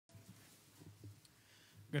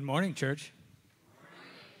Good morning, church.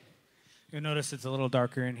 You'll notice it's a little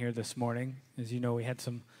darker in here this morning. As you know, we had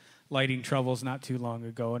some lighting troubles not too long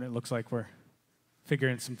ago, and it looks like we're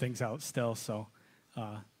figuring some things out still, so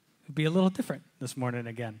it'll be a little different this morning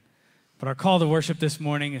again. But our call to worship this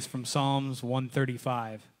morning is from Psalms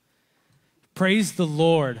 135. Praise the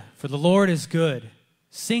Lord, for the Lord is good.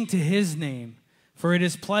 Sing to his name, for it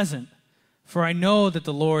is pleasant. For I know that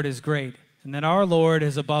the Lord is great, and that our Lord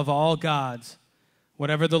is above all gods.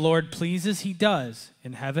 Whatever the Lord pleases, he does,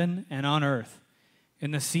 in heaven and on earth, in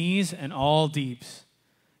the seas and all deeps.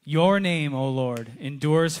 Your name, O Lord,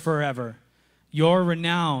 endures forever. Your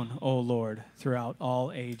renown, O Lord, throughout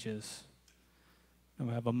all ages. And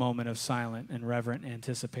we'll have a moment of silent and reverent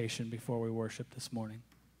anticipation before we worship this morning.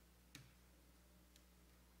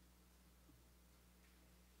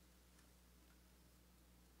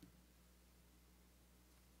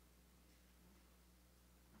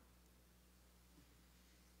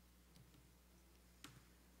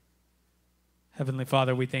 Heavenly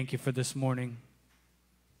Father, we thank you for this morning,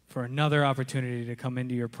 for another opportunity to come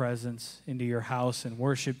into your presence, into your house, and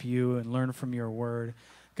worship you and learn from your word.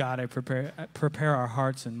 God, I prepare our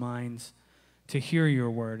hearts and minds to hear your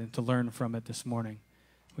word and to learn from it this morning.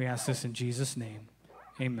 We ask this in Jesus' name.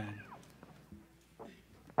 Amen.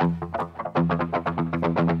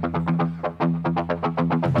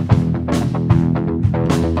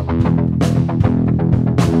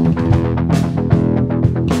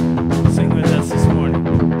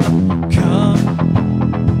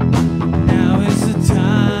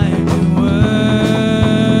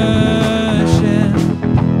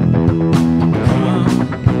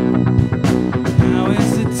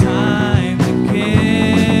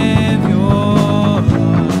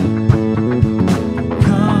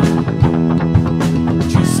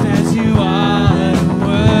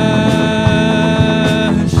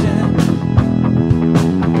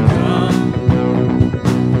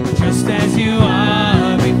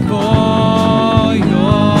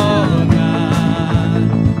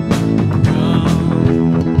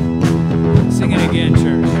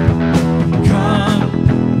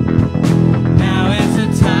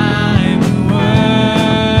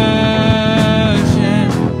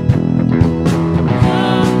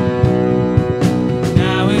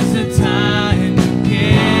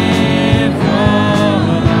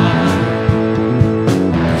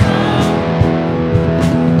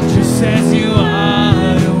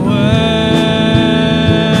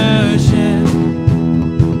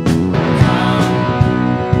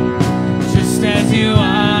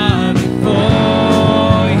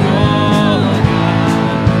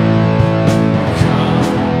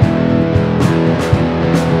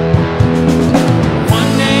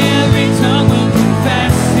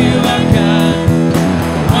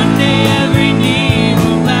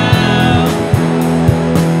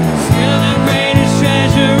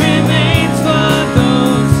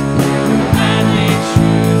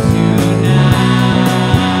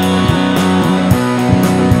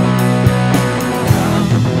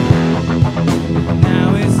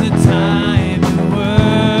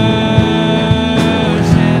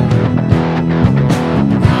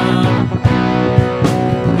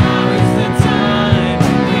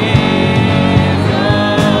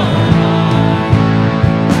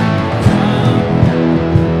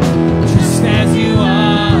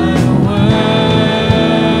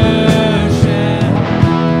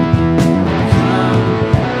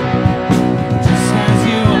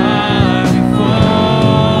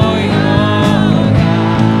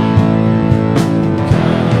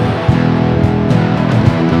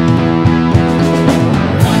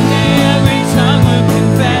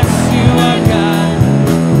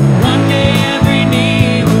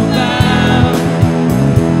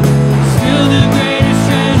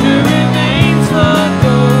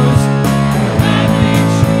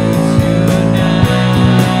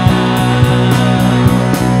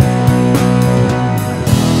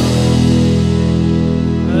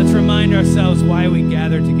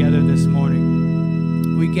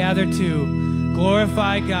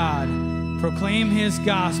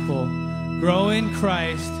 Gospel, grow in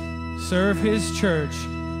Christ, serve his church,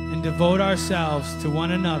 and devote ourselves to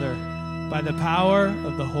one another by the power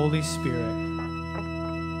of the Holy Spirit.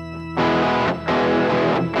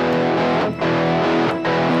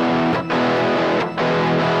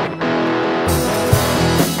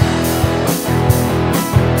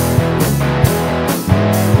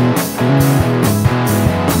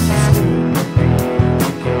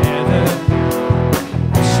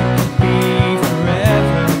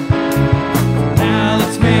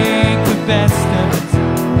 Best of it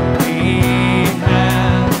we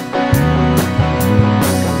have.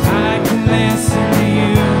 I can live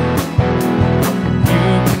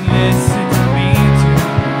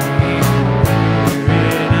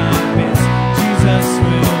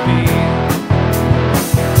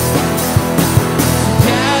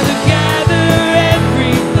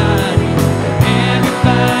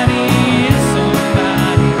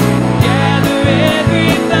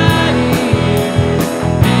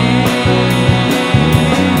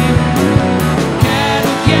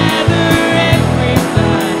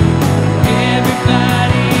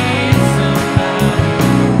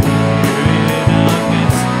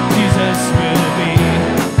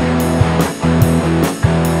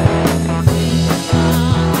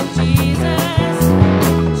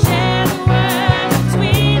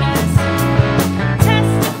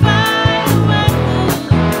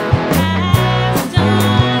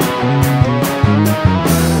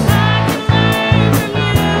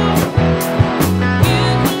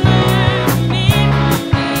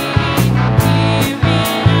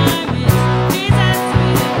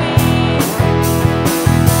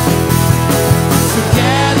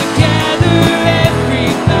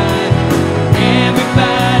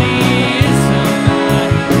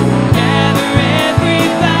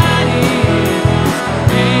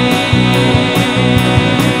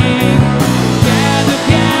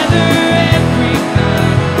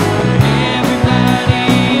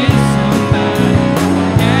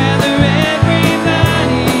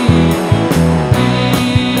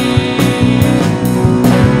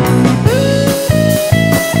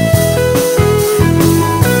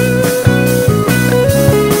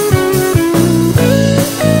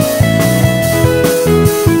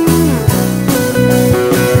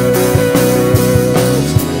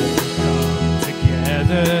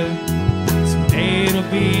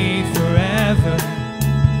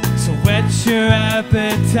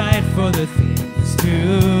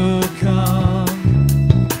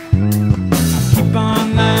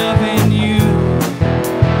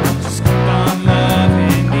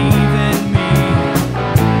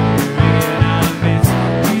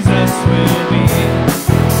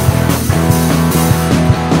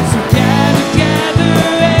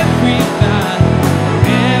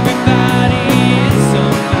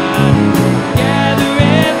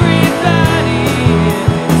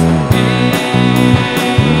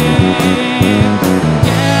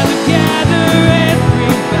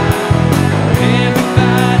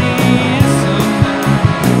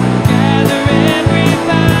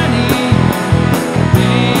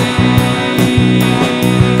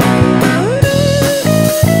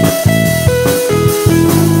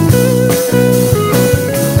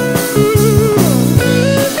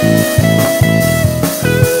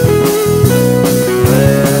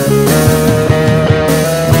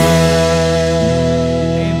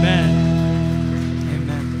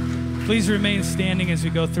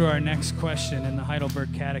go through our next question in the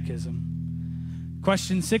Heidelberg Catechism.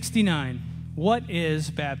 Question 69. What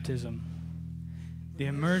is baptism? The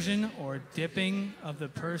immersion or dipping of the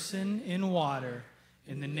person in water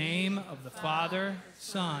in the name of the Father,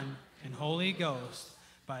 Son, and Holy Ghost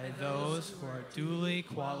by those who are duly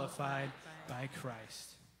qualified by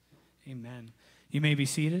Christ. Amen. You may be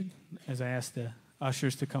seated as I ask the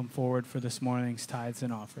ushers to come forward for this morning's tithes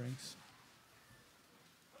and offerings.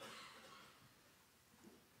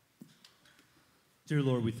 Dear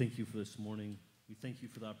Lord, we thank you for this morning. We thank you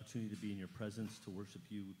for the opportunity to be in your presence, to worship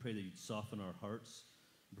you. We pray that you'd soften our hearts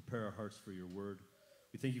and prepare our hearts for your word.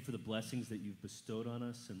 We thank you for the blessings that you've bestowed on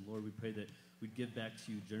us. And Lord, we pray that we'd give back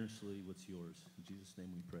to you generously what's yours. In Jesus'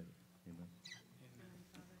 name we pray. Amen.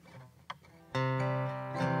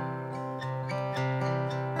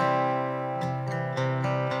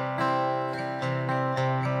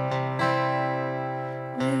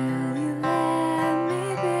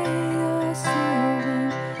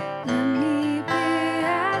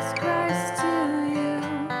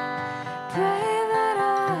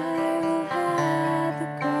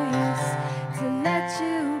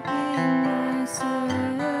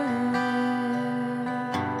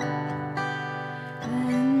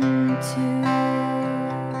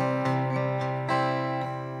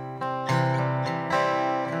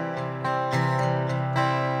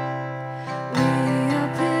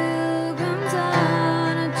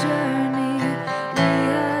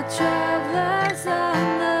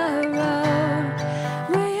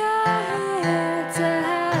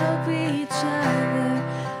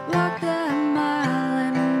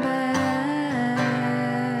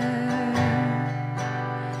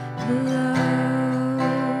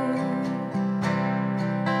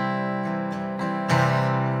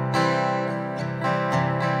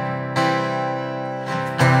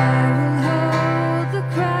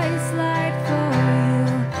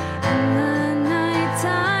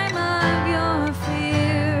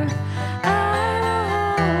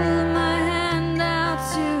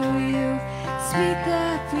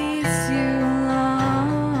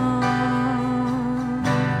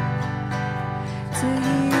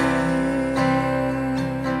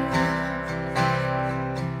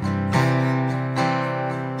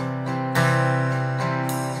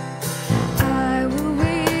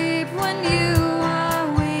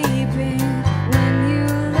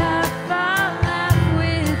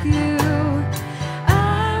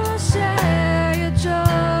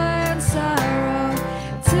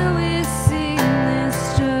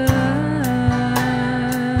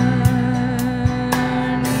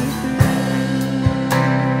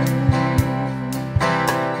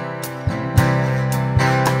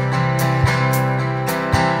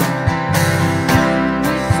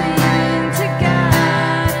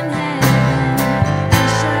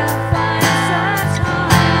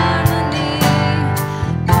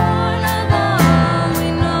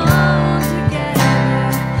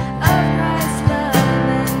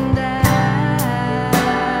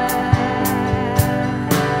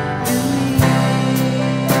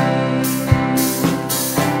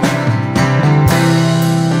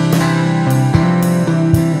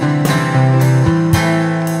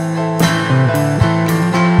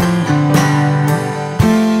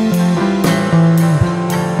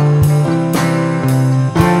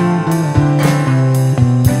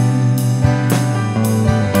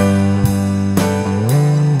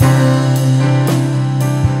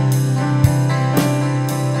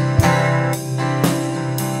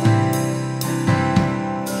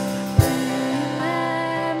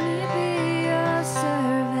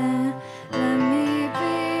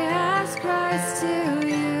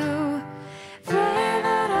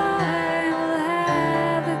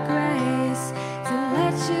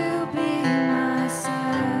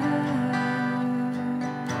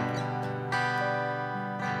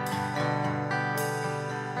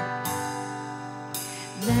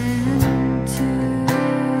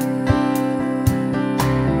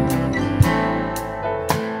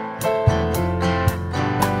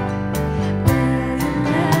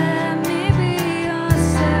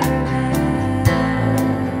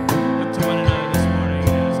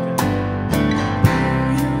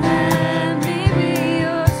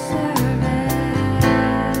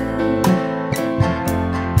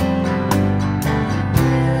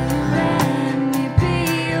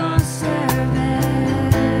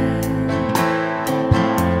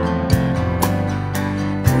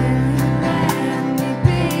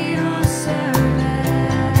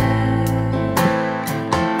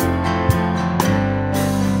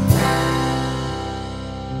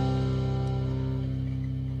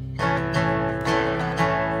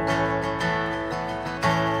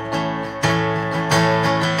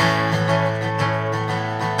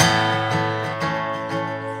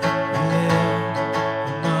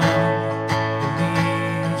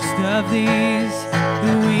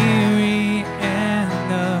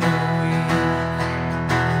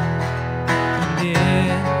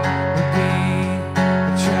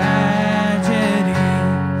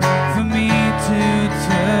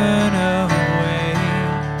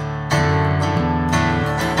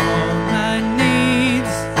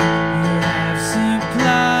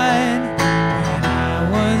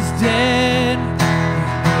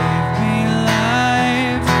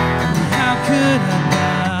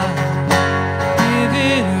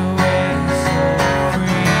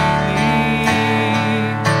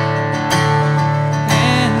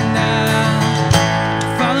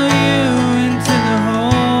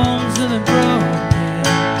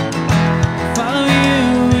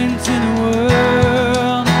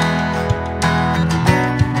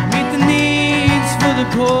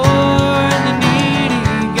 and the needy,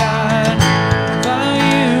 God. Follow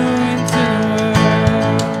you into the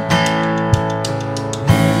world.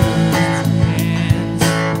 Use hands,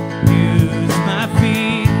 use my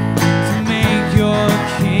feet to make your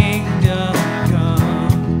kingdom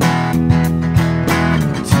come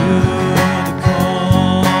to the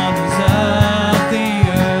corners of the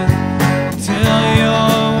earth till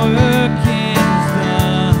your work is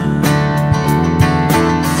done.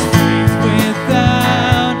 Faith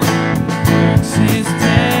without works is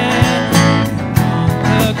dead. On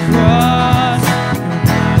the cross, your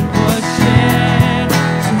blood was shed.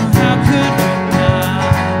 So how could we not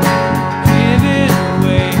give it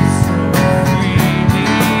away so freely?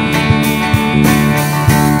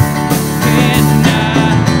 And I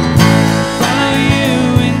follow you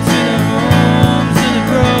into the homes of the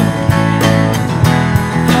broken.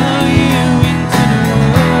 Follow you into the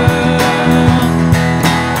world.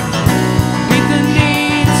 Meet the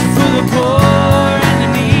needs for the poor and the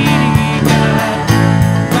needy, God.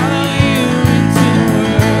 Follow you into the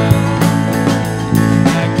world. I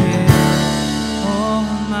give all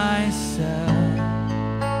myself,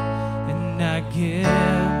 and I give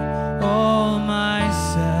all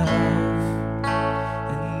myself,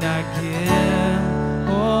 and I give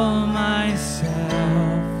all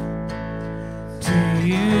myself to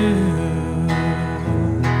you.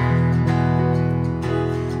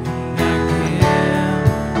 And I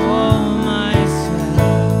give all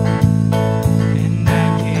myself, and I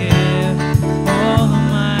give all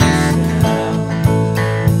myself,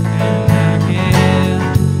 and I give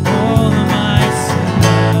all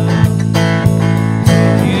myself to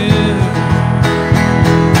you.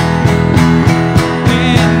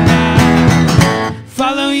 And I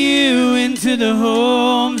follow you into the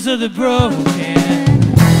homes of the broken.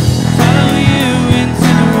 Follow you into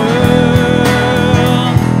the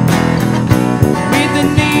world. Meet the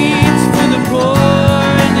needs for the poor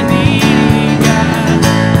and the needy, God.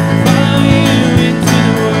 Follow you into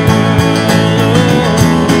the world.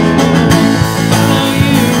 Follow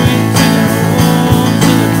you into the homes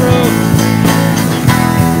of the broken.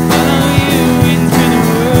 Follow you into the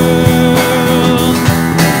world.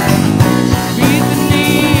 Meet the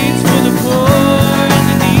needs for the poor and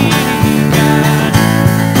the needy, God.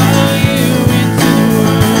 Follow you into the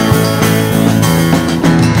world.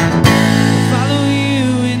 Follow you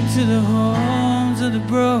into the homes of the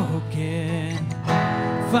broken.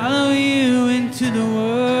 Follow you into the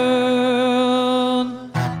world.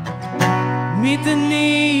 Meet the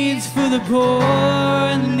needs for the poor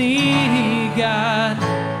and the needy, God.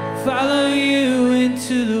 Follow you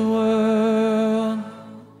into the world.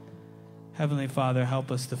 Heavenly Father,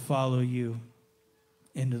 help us to follow you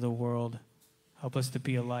into the world. Help us to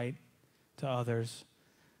be a light to others.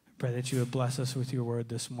 I pray that you would bless us with your word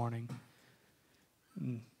this morning.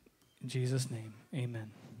 In Jesus' name,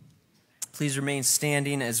 amen. Please remain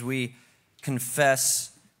standing as we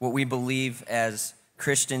confess what we believe as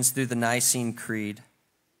Christians through the Nicene Creed.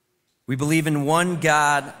 We believe in one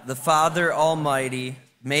God, the Father Almighty,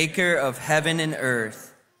 maker of heaven and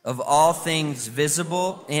earth, of all things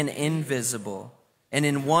visible and invisible, and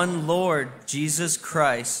in one Lord Jesus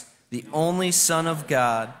Christ, the only Son of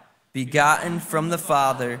God, begotten from the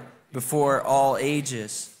Father before all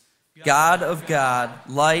ages, God of God,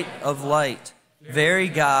 light of light, very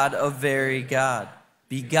God of very God,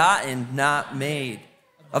 begotten, not made,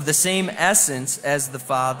 of the same essence as the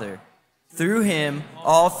Father. Through him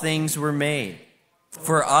all things were made.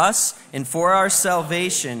 For us and for our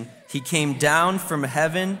salvation he came down from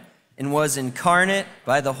heaven and was incarnate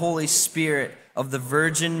by the Holy Spirit of the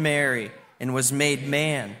Virgin Mary and was made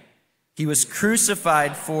man. He was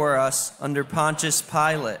crucified for us under Pontius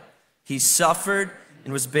Pilate. He suffered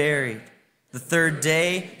and was buried. The third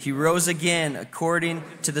day he rose again according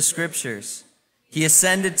to the Scriptures. He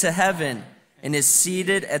ascended to heaven and is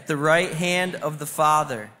seated at the right hand of the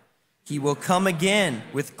Father. He will come again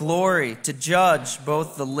with glory to judge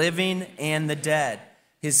both the living and the dead.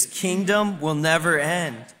 His kingdom will never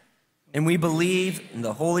end. And we believe in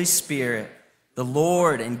the Holy Spirit, the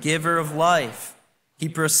Lord and giver of life. He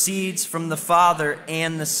proceeds from the Father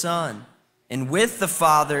and the Son, and with the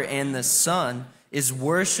Father and the Son is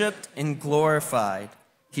worshiped and glorified.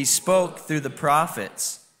 He spoke through the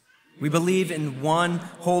prophets. We believe in one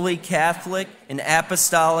holy Catholic and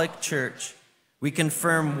apostolic church. We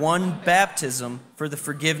confirm one baptism for the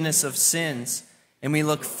forgiveness of sins, and we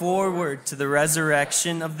look forward to the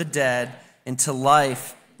resurrection of the dead and to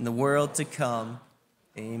life in the world to come.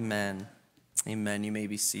 Amen. Amen. You may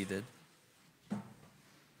be seated.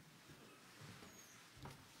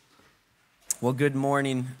 Well, good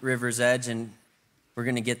morning, River's Edge, and we're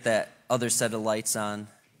going to get that other set of lights on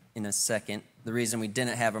in a second. The reason we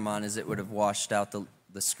didn't have them on is it would have washed out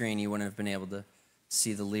the screen. You wouldn't have been able to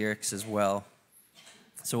see the lyrics as well.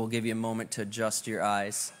 So we'll give you a moment to adjust your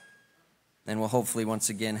eyes. And we'll hopefully once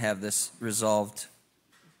again have this resolved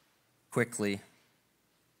quickly.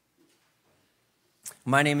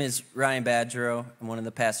 My name is Ryan Badgerow. I'm one of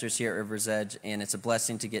the pastors here at River's Edge, and it's a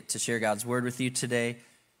blessing to get to share God's word with you today.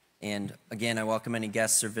 And again, I welcome any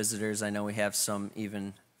guests or visitors. I know we have some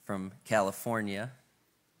even from California,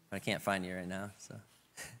 but I can't find you right now, so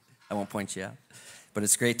I won't point you out. But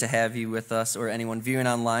it's great to have you with us, or anyone viewing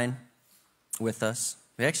online with us.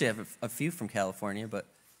 We actually have a few from California, but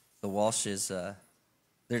the Walshes,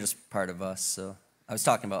 they're just part of us, so I was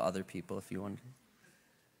talking about other people if you wondered.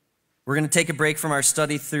 We're going to take a break from our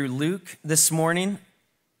study through Luke this morning,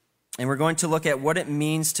 and we're going to look at what it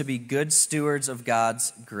means to be good stewards of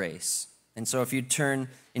God's grace. And so if you turn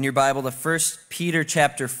in your Bible to 1 Peter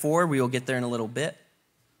chapter 4, we will get there in a little bit.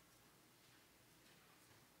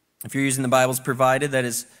 If you're using the Bibles provided, that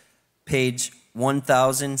is page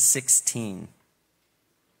 1016.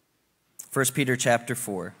 1 Peter chapter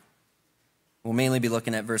 4. We'll mainly be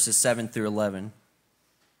looking at verses 7 through 11.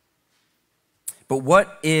 But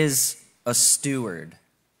what is a steward?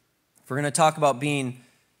 If we're going to talk about being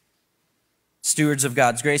stewards of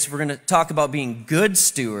God's grace, if we're going to talk about being good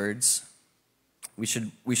stewards, we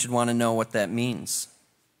should want to know what that means.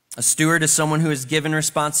 A steward is someone who is given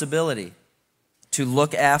responsibility to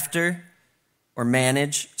look after or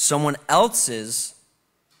manage someone else's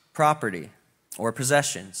property or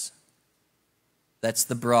possessions. That's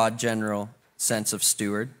the broad general sense of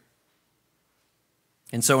steward.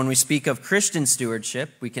 And so when we speak of Christian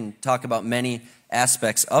stewardship, we can talk about many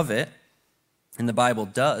aspects of it, and the Bible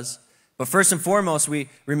does. But first and foremost, we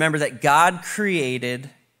remember that God created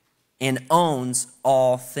and owns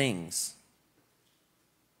all things.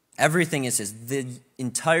 Everything is His. The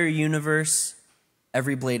entire universe,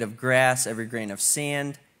 every blade of grass, every grain of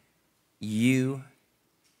sand, you,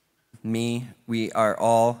 me, we are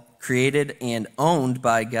all created and owned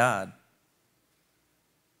by God.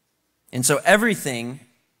 And so everything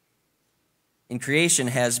in creation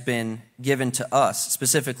has been given to us,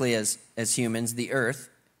 specifically as humans, the earth.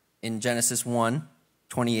 In Genesis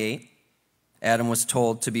 1:28, Adam was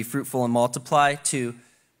told to be fruitful and multiply, to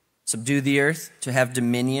subdue the earth, to have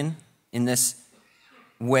dominion in this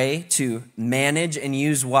way, to manage and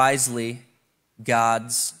use wisely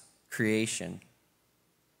God's creation.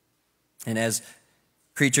 And as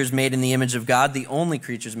creatures made in the image of God, the only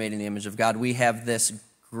creatures made in the image of God, we have this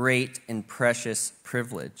great and precious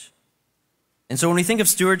privilege. And so when we think of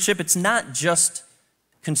stewardship, it's not just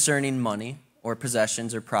concerning money or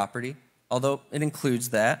possessions or property, although it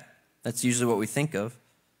includes that. That's usually what we think of.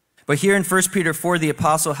 But here in 1 Peter 4, the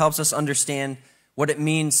apostle helps us understand what it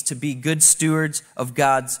means to be good stewards of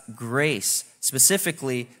God's grace,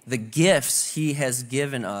 specifically the gifts He has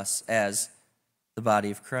given us as the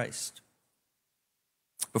body of Christ.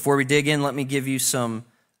 Before we dig in, let me give you some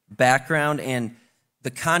background and the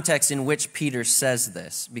context in which Peter says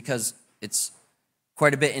this, because it's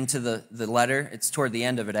quite a bit into the letter. It's toward the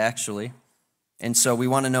end of it, actually. And so we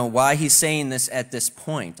want to know why he's saying this at this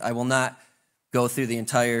point. I will not go through the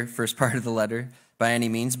entire first part of the letter by any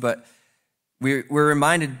means, but we're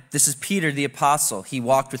reminded this is Peter the apostle. He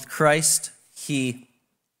walked with Christ. He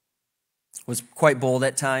was quite bold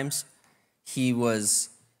at times. He was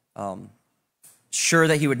sure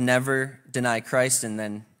that he would never deny Christ, and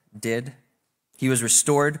then did. He was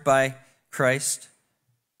restored by Christ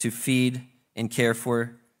to feed and care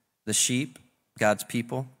for the sheep, God's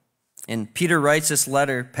people. And Peter writes this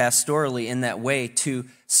letter pastorally in that way to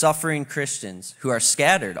suffering Christians who are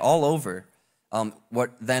scattered all over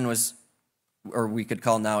what then was, or we could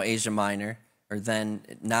call now Asia Minor, or then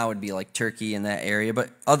now would be like Turkey in that area, but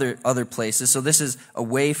other places. So this is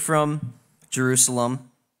away from Jerusalem.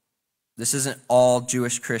 This isn't all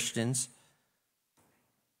Jewish Christians.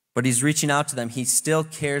 But he's reaching out to them. He still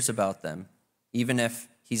cares about them, even if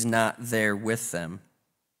he's not there with them.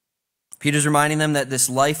 Peter's reminding them that this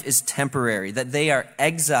life is temporary, that they are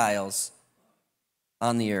exiles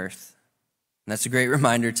on the earth. And that's a great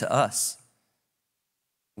reminder to us.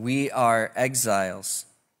 We are exiles.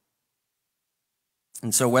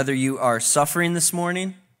 And so whether you are suffering this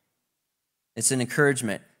morning, it's an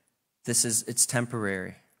encouragement. It's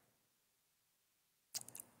temporary.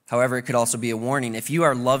 However, it could also be a warning. If you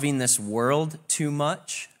are loving this world too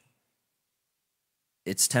much,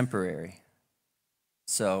 it's temporary.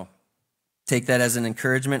 So take that as an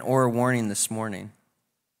encouragement or a warning this morning.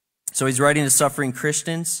 So he's writing to suffering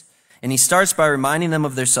Christians, and he starts by reminding them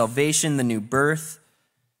of their salvation, the new birth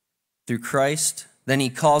through Christ. Then he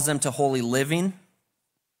calls them to holy living.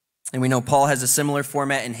 And we know Paul has a similar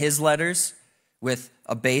format in his letters with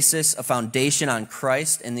a basis, a foundation on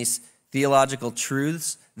Christ and these theological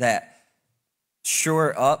truths that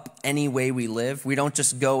shore up any way we live. We don't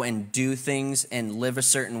just go and do things and live a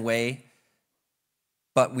certain way,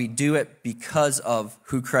 but we do it because of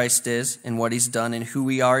who Christ is and what he's done and who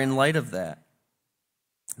we are in light of that.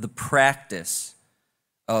 The practice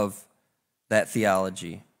of that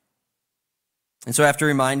theology. And so after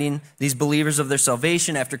reminding these believers of their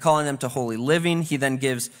salvation, after calling them to holy living, he then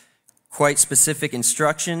gives quite specific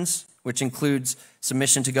instructions, which includes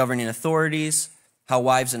submission to governing authorities, how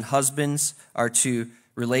wives and husbands are to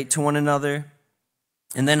relate to one another,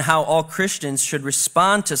 and then how all Christians should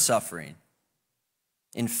respond to suffering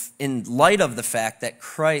in light of the fact that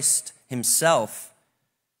Christ himself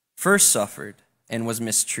first suffered and was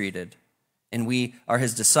mistreated. And we are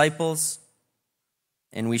his disciples,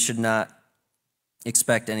 and we should not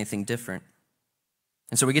expect anything different.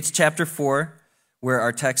 And so we get to chapter 4, where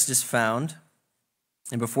our text is found.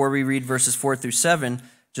 And before we read verses 4 through 7,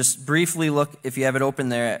 just briefly look, if you have it open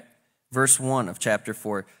there, at verse 1 of chapter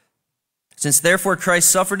 4. Since therefore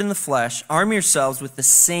Christ suffered in the flesh, arm yourselves with the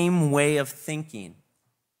same way of thinking.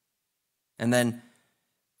 And then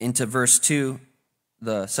into verse 2,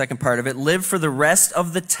 the second part of it, live for the rest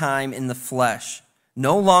of the time in the flesh,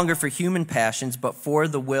 no longer for human passions, but for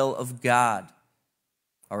the will of God.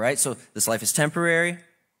 All right, so this life is temporary,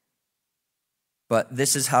 but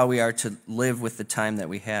this is how we are to live with the time that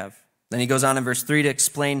we have. Then he goes on in verse 3 to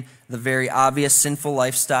explain the very obvious sinful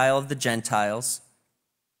lifestyle of the Gentiles,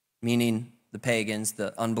 meaning the pagans,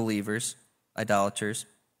 the unbelievers, idolaters.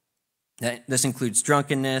 This includes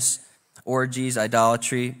drunkenness, orgies,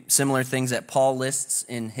 idolatry, similar things that Paul lists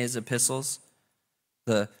in his epistles.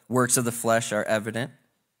 The works of the flesh are evident.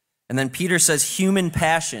 And then Peter says human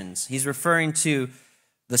passions. He's referring to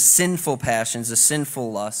the sinful passions, the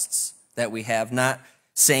sinful lusts that we have, not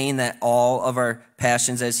saying that all of our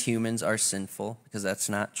passions as humans are sinful, because that's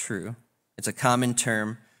not true. It's a common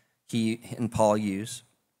term he and Paul use.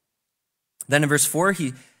 Then in verse 4,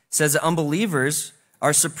 he says that unbelievers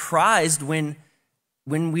are surprised when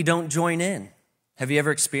we don't join in. Have you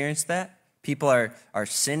ever experienced that? People are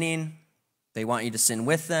sinning. They want you to sin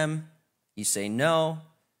with them. You say no,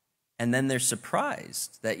 and then they're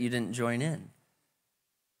surprised that you didn't join in.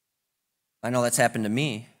 I know that's happened to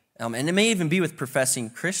me. And it may even be with professing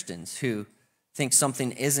Christians who think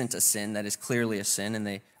something isn't a sin that is clearly a sin, and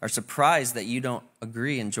they are surprised that you don't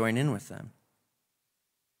agree and join in with them.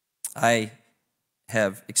 I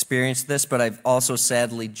have experienced this, but I've also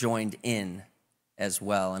sadly joined in as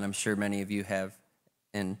well, and I'm sure many of you have,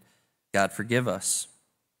 and God forgive us.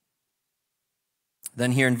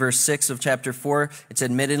 Then here in verse 6 of chapter 4, it's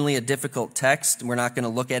admittedly a difficult text. We're not going to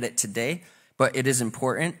look at it today, but it is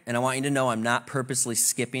important, and I want you to know I'm not purposely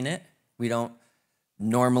skipping it. We don't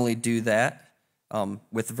normally do that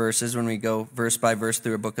with verses when we go verse by verse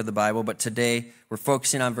through a book of the Bible, but today we're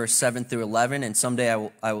focusing on verse 7 through 11, and someday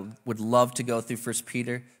I would love to go through 1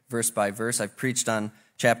 Peter verse by verse. I've preached on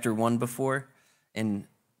chapter 1 before, and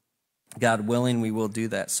God willing, we will do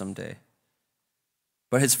that someday.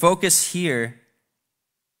 But his focus here,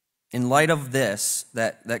 in light of this,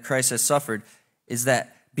 that Christ has suffered, is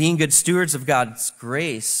that being good stewards of God's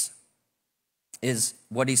grace is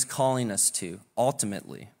what he's calling us to,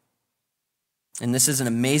 ultimately. And this is an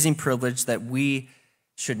amazing privilege that we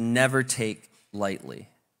should never take lightly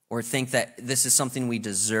or think that this is something we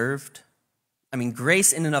deserved. I mean,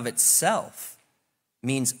 grace in and of itself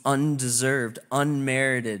means undeserved,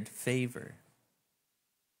 unmerited favor.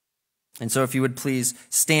 And so if you would please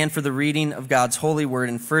stand for the reading of God's holy word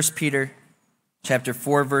in 1 Peter chapter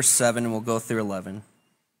 4, verse 7, and we'll go through 11.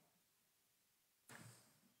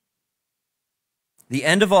 The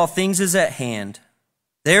end of all things is at hand.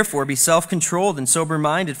 Therefore, be self-controlled and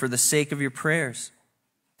sober-minded for the sake of your prayers.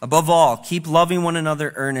 Above all, keep loving one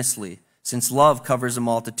another earnestly, since love covers a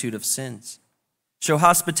multitude of sins. Show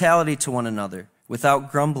hospitality to one another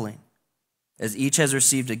without grumbling. As each has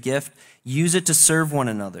received a gift, use it to serve one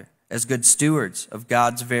another as good stewards of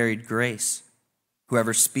God's varied grace.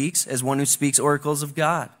 Whoever speaks, as one who speaks oracles of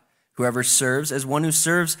God. Whoever serves, as one who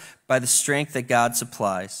serves by the strength that God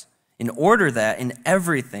supplies, in order that in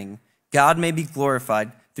everything God may be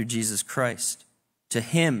glorified through Jesus Christ. To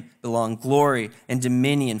him belong glory and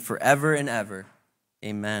dominion forever and ever.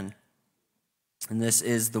 Amen. And this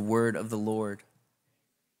is the word of the Lord.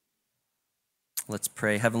 Let's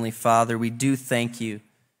pray. Heavenly Father, we do thank you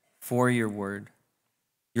for your word.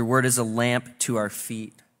 Your word is a lamp to our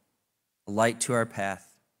feet, a light to our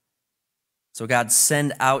path. So God,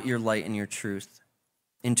 send out your light and your truth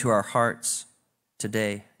into our hearts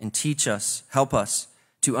today and teach us, help us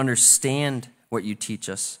to understand what you teach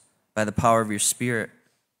us by the power of your Spirit.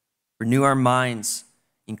 Renew our minds,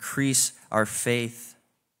 increase our faith.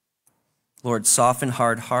 Lord, soften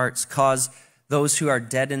hard hearts, cause those who are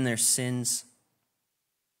dead in their sins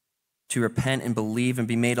to repent and believe and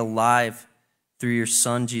be made alive through your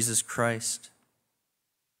Son, Jesus Christ.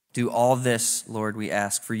 Do all this, Lord, we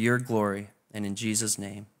ask, for your glory, and in Jesus'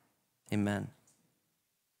 name, amen.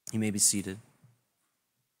 You may be seated.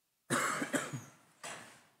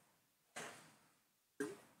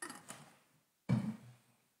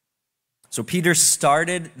 So Peter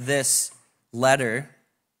started this letter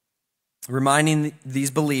reminding these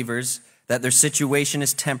believers that their situation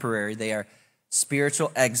is temporary. They are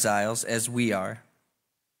spiritual exiles, as we are.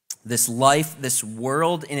 This life, this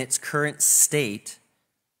world in its current state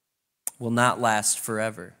will not last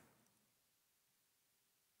forever.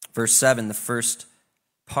 Verse 7, the first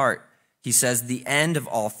part, he says, the end of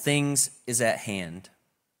all things is at hand.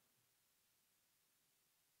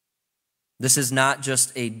 This is not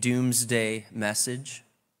just a doomsday message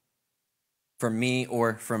from me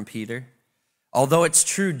or from Peter. Although it's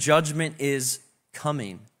true, judgment is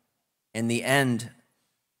coming, and the end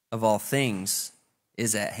of all things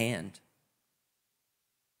is at hand.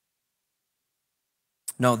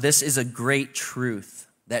 No, this is a great truth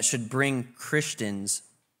that should bring Christians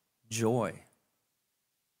joy,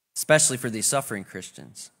 especially for these suffering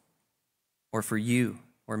Christians, or for you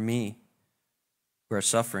or me who are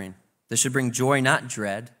suffering. This should bring joy, not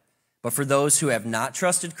dread, but for those who have not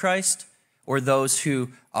trusted Christ or those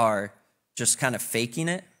who are just kind of faking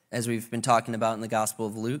it, as we've been talking about in the Gospel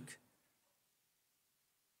of Luke.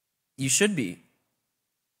 You should be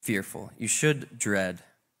fearful. You should dread.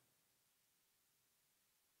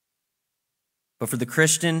 But for the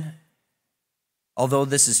Christian, although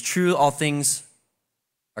this is true, all things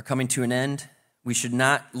are coming to an end, we should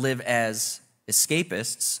not live as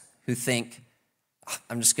escapists who think,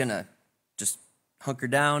 I'm just going to hunker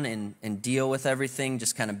down and deal with everything,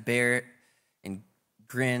 just kind of bear it and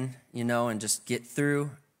grin, and just get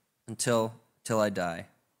through until I die.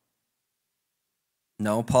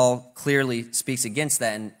 No, Paul clearly speaks against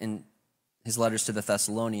that in his letters to the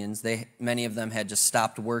Thessalonians. Many of them had just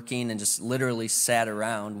stopped working and just literally sat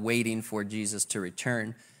around waiting for Jesus to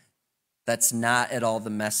return. That's not at all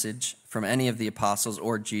the message from any of the apostles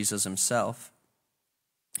or Jesus himself.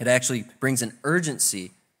 It actually brings an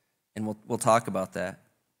urgency, and we'll talk about that.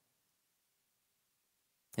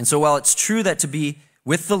 And so while it's true that to be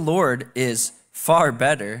with the Lord is far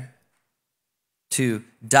better, to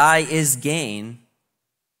die is gain,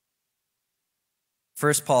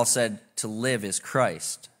 first Paul said to live is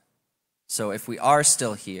Christ. So if we are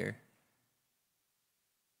still here,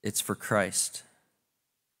 it's for Christ.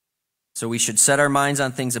 So we should set our minds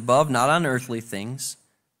on things above, not on earthly things.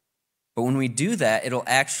 But when we do that, it'll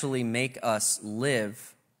actually make us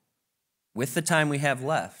live with the time we have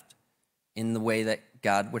left in the way that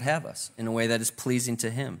God would have us, in a way that is pleasing to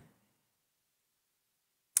him.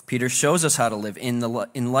 Peter shows us how to live in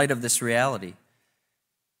light of this reality.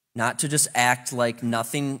 Not to just act like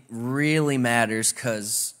nothing really matters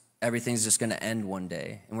because everything's just going to end one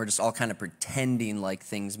day and we're just all kind of pretending like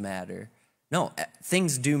things matter. No,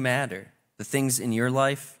 things do matter. The things in your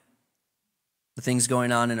life, the things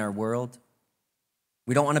going on in our world.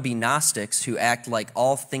 We don't want to be Gnostics who act like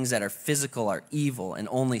all things that are physical are evil and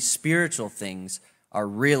only spiritual things are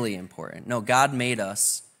really important. No, God made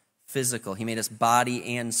us physical. He made us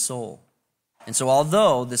body and soul. And so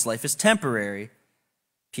although this life is temporary,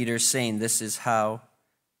 Peter's saying this is how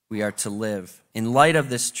we are to live. In light of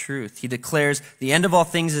this truth, he declares the end of all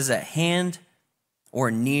things is at hand or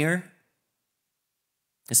near.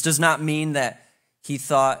 This does not mean that he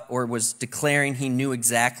thought or was declaring he knew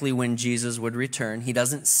exactly when Jesus would return. He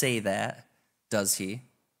doesn't say that, does he?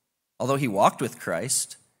 Although he walked with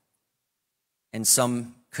Christ, and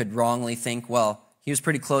some could wrongly think, well, he was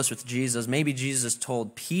pretty close with Jesus. Maybe Jesus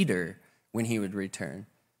told Peter when he would return.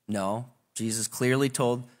 No, Jesus clearly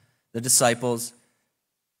told the disciples,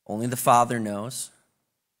 only the Father knows.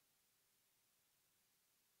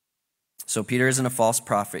 So Peter isn't a false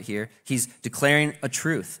prophet here. He's declaring a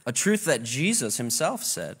truth that Jesus himself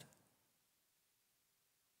said.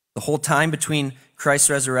 The whole time between Christ's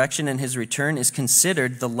resurrection and his return is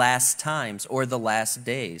considered the last times or the last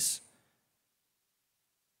days.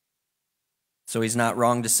 So he's not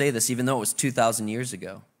wrong to say this, even though it was 2,000 years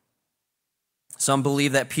ago. Some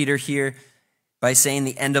believe that Peter here, by saying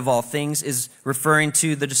the end of all things, is referring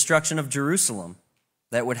to the destruction of Jerusalem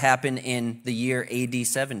that would happen in the year AD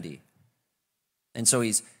 70. And so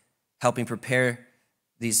he's helping prepare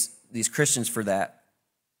these Christians for that.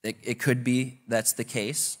 It could be that's the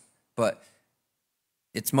case, but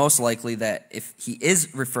it's most likely that if he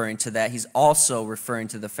is referring to that, he's also referring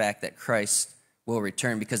to the fact that Christ will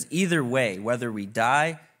return. Because either way, whether we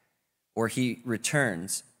die or he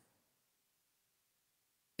returns,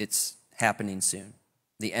 it's happening soon.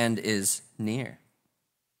 The end is near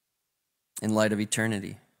in light of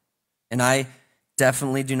eternity. And I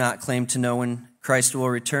definitely do not claim to know when Christ will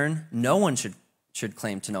return. No one should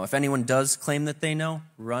claim to know. If anyone does claim that they know,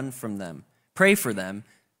 run from them. Pray for them,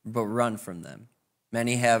 but run from them.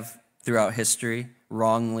 Many have, throughout history,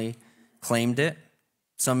 wrongly claimed it.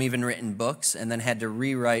 Some even written books and then had to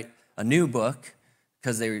rewrite a new book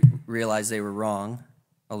because they realized they were wrong,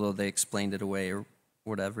 although they explained it away or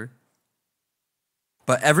whatever.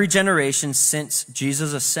 But every generation since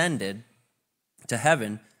Jesus ascended to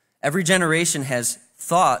heaven, every generation has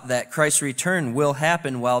thought that Christ's return will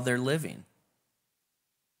happen while they're living.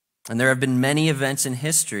 And there have been many events in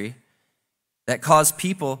history that caused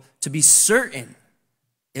people to be certain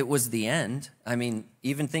it was the end. I mean,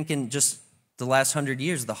 even thinking just the last 100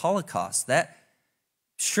 years, the Holocaust, that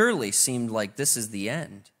surely seemed like this is the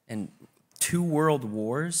end. And 2 world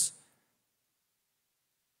wars.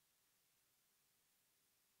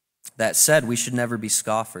 That said, we should never be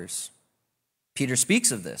scoffers. Peter speaks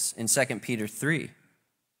of this in 2 Peter 3.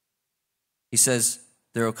 He says,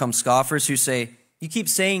 there will come scoffers who say, you keep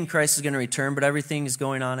saying Christ is going to return, but everything is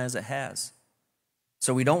going on as it has.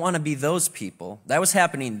 So we don't want to be those people. That was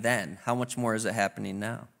happening then. How much more is it happening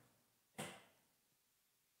now?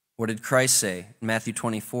 What did Christ say in Matthew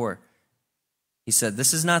 24? He said,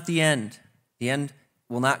 this is not the end. The end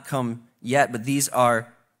will not come yet, but these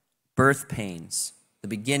are birth pains. The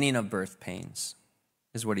beginning of birth pains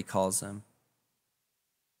is what he calls them.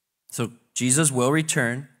 So Jesus will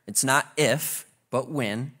return. It's not if, but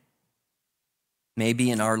when. Maybe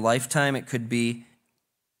in our lifetime, it could be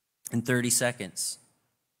in 30 seconds.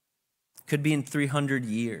 It could be in 300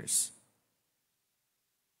 years.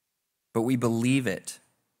 But we believe it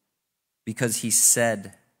because he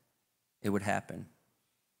said it would happen.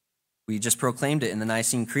 We just proclaimed it in the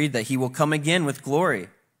Nicene Creed that he will come again with glory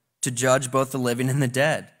to judge both the living and the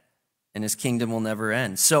dead, and his kingdom will never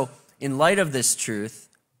end. So, in light of this truth,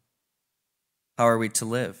 how are we to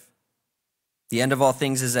live? The end of all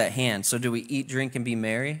things is at hand. So do we eat, drink, and be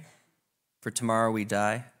merry? For tomorrow we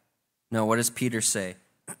die? No, what does Peter say?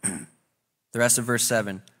 The rest of verse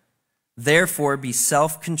 7. Therefore be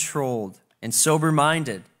self-controlled and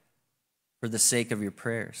sober-minded for the sake of your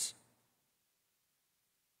prayers.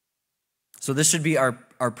 So this should be our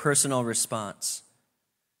personal response.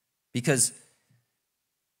 Because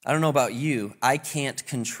I don't know about you, I can't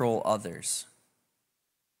control others.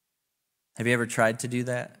 Have you ever tried to do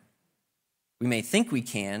that? We may think we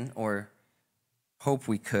can or hope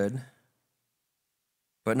we could.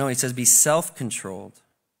 But no, he says be self-controlled.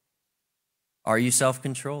 Are you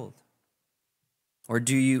self-controlled? Or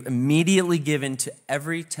do you immediately give in to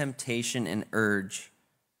every temptation and urge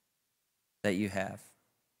that you have?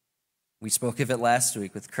 We spoke of it last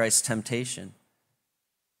week with Christ's temptation.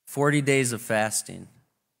 40 days of fasting.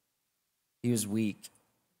 He was weak.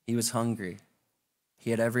 He was hungry.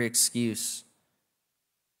 He had every excuse,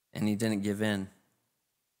 and he didn't give in.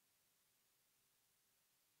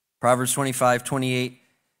 Proverbs 25:28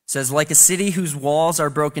 says, like a city whose walls are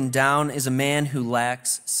broken down is a man who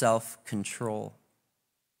lacks self-control.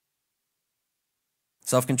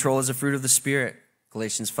 Self-control is a fruit of the Spirit,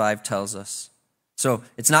 Galatians 5 tells us. So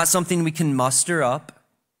it's not something we can muster up.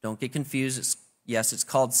 Don't get confused. Yes, it's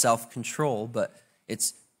called self-control, but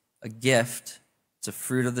it's a gift. It's a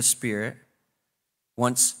fruit of the Spirit.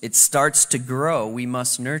 Once it starts to grow, we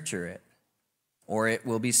must nurture it, or it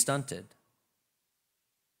will be stunted.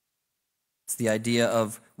 It's the idea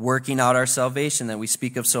of working out our salvation that we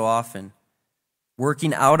speak of so often.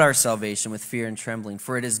 Working out our salvation with fear and trembling,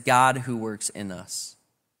 for it is God who works in us.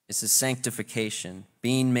 This is sanctification,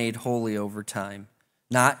 being made holy over time,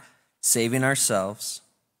 not saving ourselves.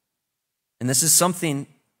 And this is something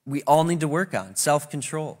we all need to work on,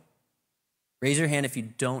 self-control. Raise your hand if you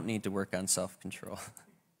don't need to work on self-control.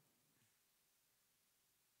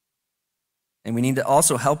 And we need to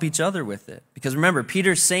also help each other with it. Because remember,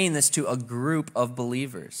 Peter's saying this to a group of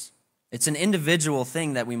believers. It's an individual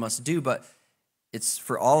thing that we must do, but it's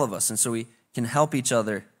for all of us. And so we can help each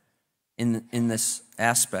other in this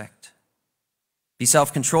aspect. Be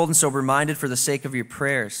self-controlled and sober-minded for the sake of your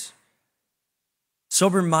prayers.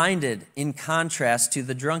 Sober-minded in contrast to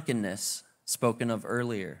the drunkenness spoken of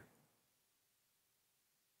earlier.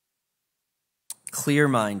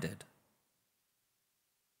 Clear-minded.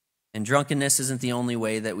 And drunkenness isn't the only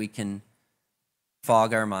way that we can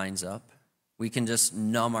fog our minds up. We can just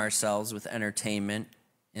numb ourselves with entertainment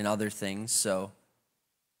and other things. So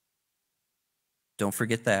Don't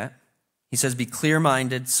forget that. He says, be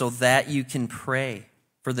clear-minded so that you can pray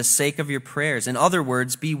for the sake of your prayers. In other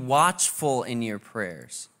words, be watchful in your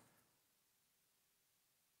prayers.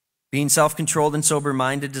 Being self-controlled and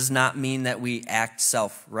sober-minded does not mean that we act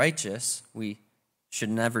self-righteous. We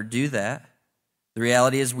should never do that. The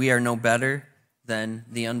reality is we are no better than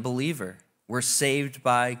the unbeliever. We're saved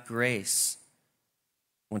by grace.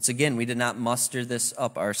 Once again, we did not muster this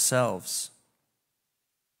up ourselves.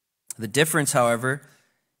 The difference, however,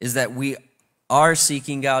 is that we are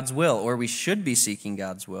seeking God's will, or we should be seeking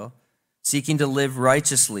God's will, seeking to live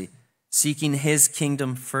righteously, seeking his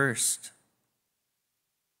kingdom first.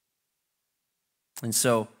 And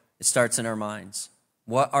so it starts in our minds.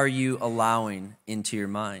 What are you allowing into your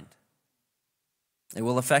mind? It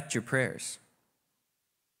will affect your prayers.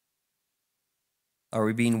 Are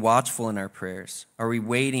we being watchful in our prayers? Are we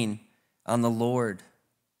waiting on the Lord?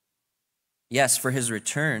 Yes, for his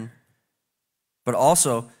return, but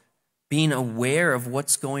also being aware of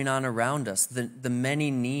what's going on around us, the many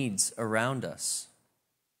needs around us.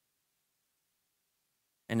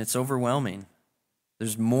 And it's overwhelming.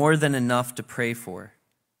 There's more than enough to pray for.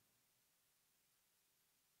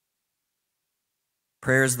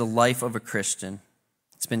 Prayer is the life of a Christian.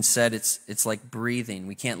 It's been said it's like breathing.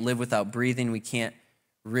 We can't live without breathing. We can't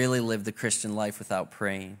really live the Christian life without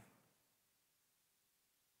praying.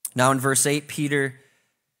 Now in verse 8, Peter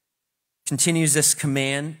continues these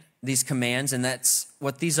commands, and that's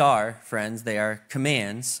what these are, friends. They are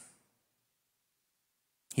commands.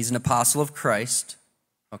 He's an apostle of Christ,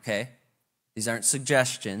 okay? These aren't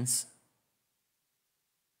suggestions.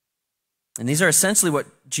 And these are essentially what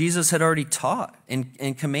Jesus had already taught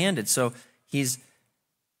and commanded. So he's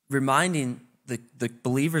reminding the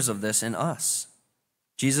believers of this and us.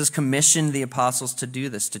 Jesus commissioned the apostles to do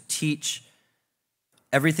this, to teach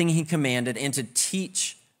everything he commanded and to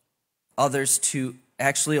teach others to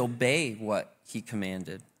actually obey what he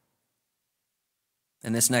commanded.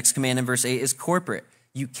 And this next command in verse 8 is corporate.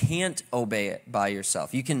 You can't obey it by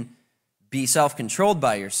yourself. You can be self-controlled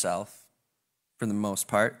by yourself for the most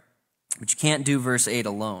part, but you can't do verse 8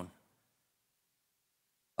 alone.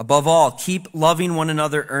 Above all, keep loving one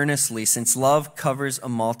another earnestly, since love covers a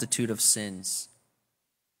multitude of sins.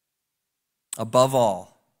 Above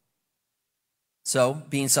all. So,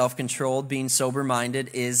 being self-controlled, being sober-minded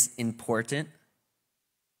is important,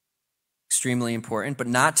 extremely important, but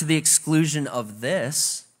not to the exclusion of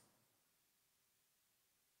this.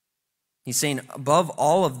 He's saying, above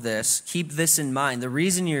all of this, keep this in mind. The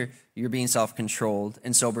reason you're being self-controlled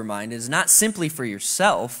and sober-minded is not simply for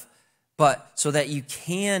yourself, but so that you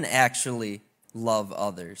can actually love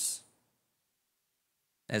others,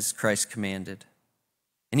 as Christ commanded.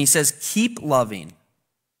 And he says, keep loving.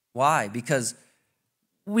 Why? Because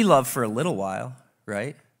we love for a little while,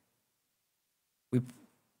 right?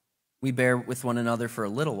 We bear with one another for a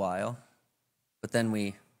little while, but then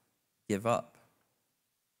we give up.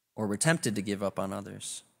 Or we're tempted to give up on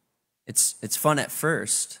others. It's fun at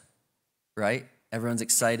first, right? Everyone's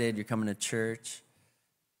excited, you're coming to church.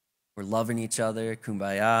 We're loving each other,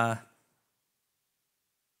 kumbaya.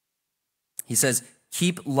 He says,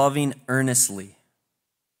 keep loving earnestly,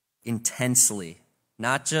 intensely.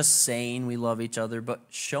 Not just saying we love each other, but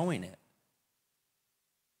showing it.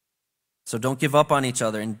 So don't give up on each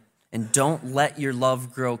other and don't let your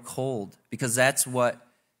love grow cold, because that's what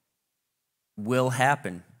will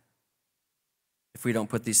happen if we don't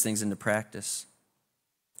put these things into practice.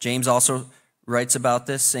 James also writes about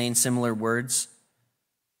this, saying similar words,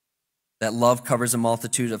 that love covers a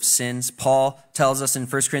multitude of sins. Paul tells us in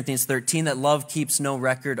 1 Corinthians 13 that love keeps no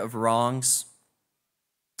record of wrongs.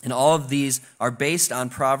 And all of these are based on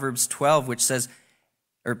Proverbs 12, which says,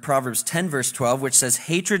 or Proverbs 10, verse 12, which says,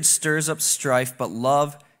 hatred stirs up strife, but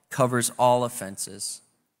love covers all offenses.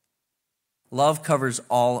 Love covers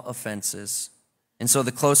all offenses. And so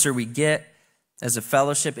the closer we get as a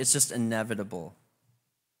fellowship, it's just inevitable.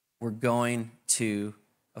 We're going to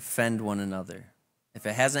offend one another. If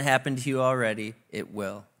it hasn't happened to you already, it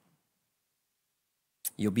will.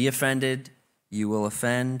 You'll be offended. You will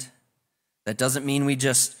offend. That doesn't mean we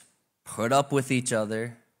just put up with each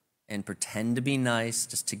other and pretend to be nice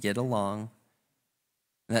just to get along.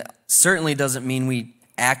 That certainly doesn't mean we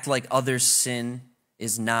act like others' sin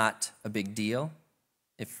is not a big deal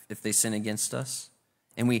if they sin against us.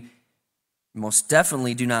 And we most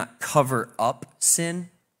definitely do not cover up sin.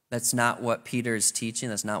 That's not what Peter is teaching.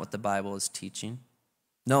 That's not what the Bible is teaching.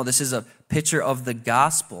 No, this is a picture of the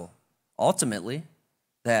gospel, ultimately,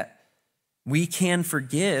 that we can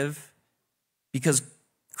forgive because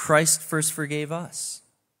Christ first forgave us.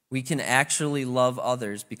 We can actually love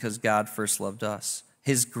others because God first loved us.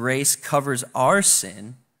 his grace covers our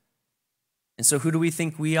sin. And so who do we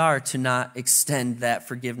think we are to not extend that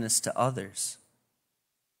forgiveness to others?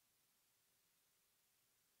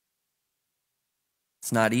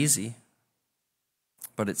 It's not easy,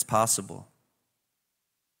 but it's possible.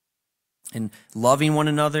 And loving one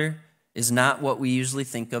another is not what we usually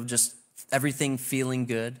think of, just everything feeling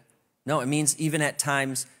good. No, it means even at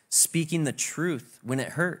times speaking the truth when it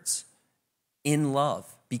hurts in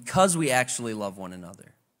love, because we actually love one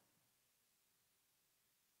another.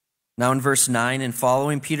 Now in verse 9 and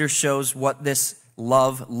following, Peter shows what this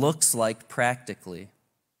love looks like practically.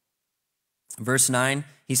 Verse 9,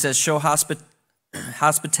 he says, show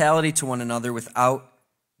hospitality to one another without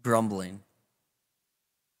grumbling.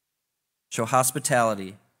 Show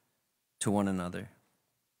hospitality to one another.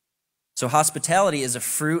 So hospitality is a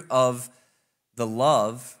fruit of the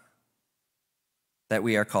love that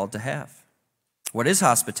we are called to have. What is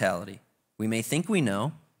hospitality? We may think we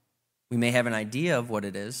know. We may have an idea of what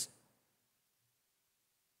it is.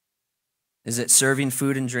 Is it serving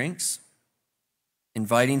food and drinks?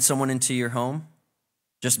 Inviting someone into your home?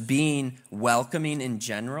 Just being welcoming in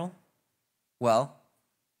general? Well,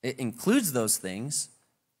 it includes those things,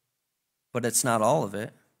 but it's not all of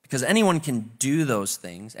it. Because anyone can do those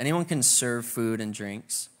things. Anyone can serve food and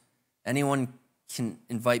drinks. Anyone can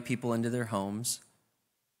invite people into their homes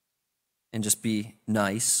and just be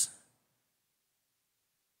nice.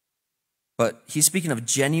 But he's speaking of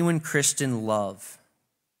genuine Christian love,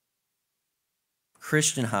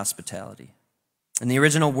 Christian hospitality. And the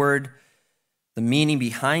original word, the meaning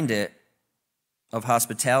behind it of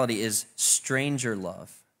hospitality is stranger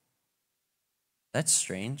love. That's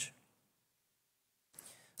strange.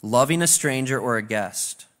 Loving a stranger or a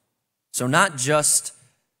guest. So not just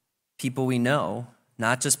people we know,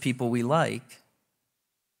 not just people we like,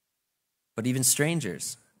 but even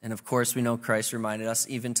strangers. And of course, we know Christ reminded us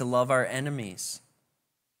even to love our enemies.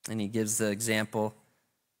 And he gives the example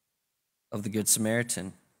of the Good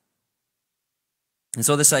Samaritan. And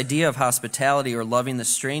so this idea of hospitality or loving the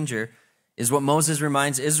stranger is what Moses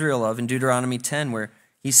reminds Israel of in Deuteronomy 10, where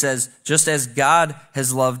he says, just as God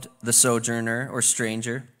has loved the sojourner or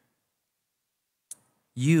stranger,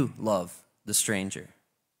 you love the stranger,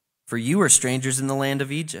 for you were strangers in the land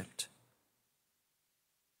of Egypt.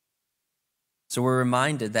 So we're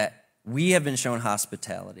reminded that we have been shown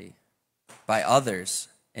hospitality by others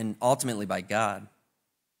and ultimately by God.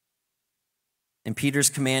 And Peter's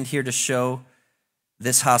command here to show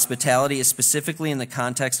this hospitality is specifically in the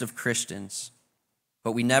context of Christians.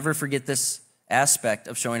 But we never forget this aspect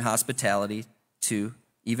of showing hospitality to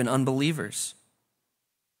even unbelievers.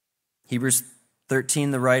 Hebrews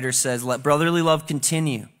 13, the writer says, let brotherly love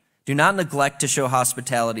continue. Do not neglect to show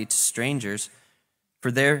hospitality to strangers,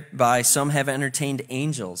 for thereby some have entertained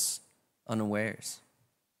angels unawares.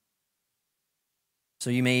 So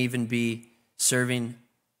you may even be serving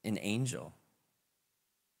an angel.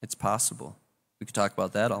 It's possible. We could talk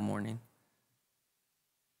about that all morning.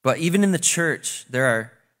 But even in the church, there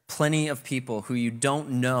are plenty of people who you don't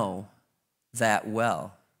know that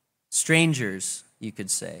well. Strangers, you could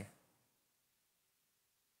say.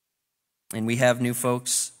 And we have new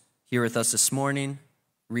folks here with us this morning,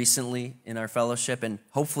 recently in our fellowship, and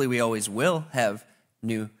hopefully we always will have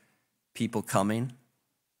new people coming.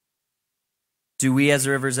 Do we as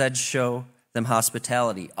River's Edge show them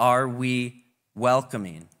hospitality? Are we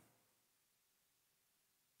welcoming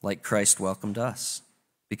like Christ welcomed us?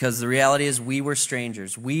 Because the reality is we were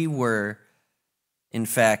strangers. We were, in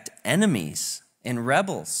fact, enemies and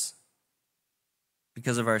rebels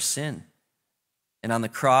because of our sin. And on the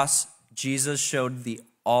cross, Jesus showed the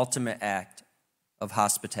ultimate act of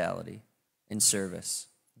hospitality and service,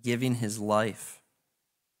 giving his life,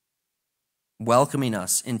 welcoming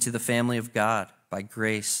us into the family of God by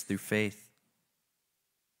grace through faith.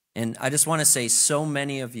 And I just want to say so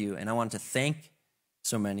many of you, and I want to thank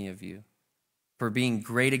so many of you for being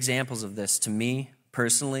great examples of this to me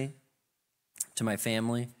personally, to my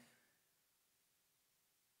family,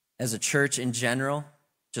 as a church in general,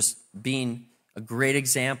 just being a great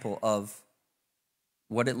example of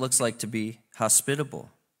what it looks like to be hospitable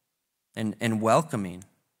and welcoming.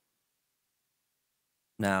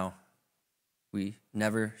 Now, we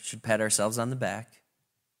never should pat ourselves on the back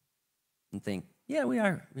and think, yeah, we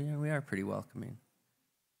are pretty welcoming.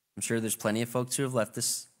 I'm sure there's plenty of folks who have left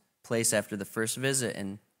this place after the first visit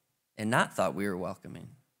and not thought we were welcoming.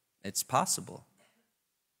 It's possible.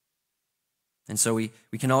 And so we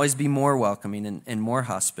can always be more welcoming and more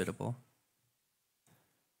hospitable.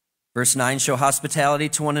 Verse 9, show hospitality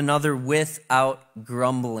to one another without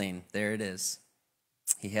grumbling. There it is.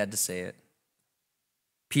 He had to say it.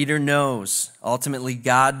 Peter knows, ultimately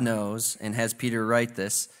God knows, and has Peter write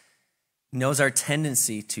this, he knows our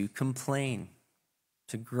tendency to complain,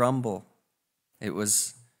 to grumble. It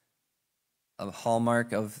was a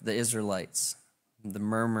hallmark of the Israelites, the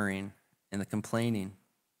murmuring and the complaining.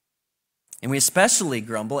 And we especially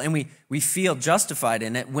grumble, and we feel justified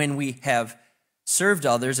in it when we have served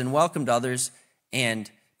others and welcomed others and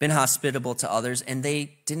been hospitable to others, and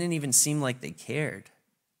they didn't even seem like they cared.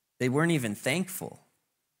 They weren't even thankful.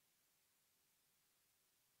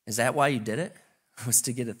 Is that why you did it? Was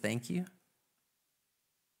to get a thank you?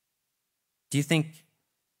 Do you think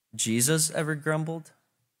Jesus ever grumbled?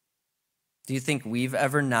 Do you think we've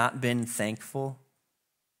ever not been thankful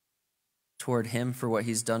toward him for what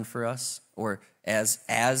he's done for us, or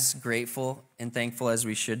as grateful and thankful as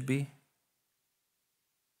we should be? Of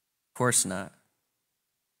course not.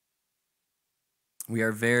 We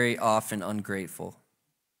are very often ungrateful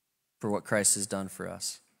for what Christ has done for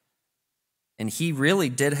us. And he really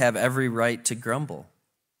did have every right to grumble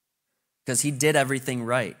because he did everything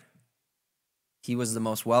right. He was the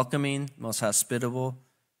most welcoming, most hospitable,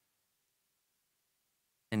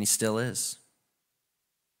 and he still is.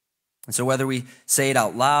 And so whether we say it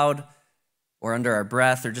out loud or under our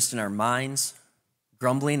breath or just in our minds,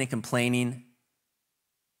 grumbling and complaining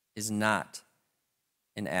is not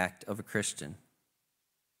an act of a Christian.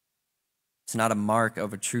 It's not a mark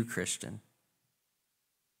of a true Christian.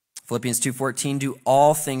 Philippians 2:14, do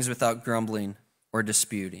all things without grumbling or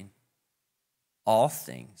disputing. All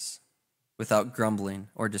things without grumbling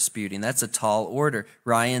or disputing. That's a tall order.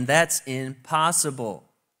 Ryan, that's impossible.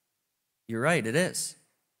 You're right, it is.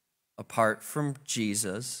 Apart from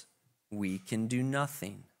Jesus, we can do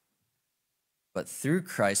nothing. But through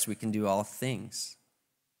Christ, we can do all things.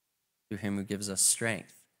 Through him who gives us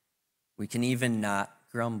strength. We can even not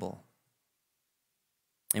grumble.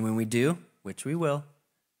 And when we do, which we will,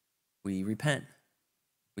 we repent.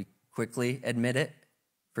 We quickly admit it,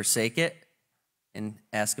 forsake it, and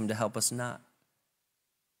ask him to help us not.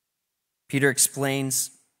 Peter explains,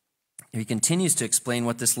 he continues to explain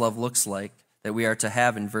what this love looks like that we are to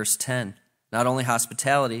have in verse 10. Not only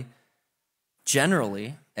hospitality,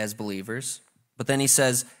 generally as believers, but then he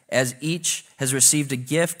says, as each has received a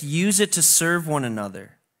gift, use it to serve one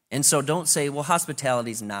another. And so don't say, well, hospitality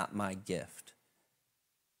is not my gift.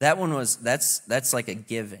 That's like a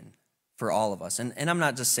given for all of us. And I'm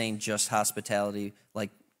not just saying just hospitality,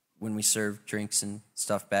 like when we serve drinks and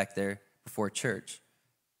stuff back there before church.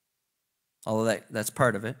 Although that's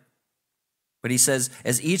part of it. But he says,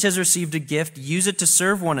 as each has received a gift, use it to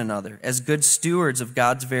serve one another as good stewards of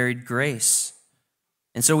God's varied grace.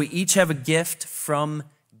 And so we each have a gift from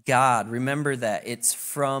God. Remember that. It's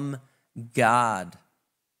from God.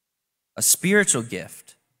 A spiritual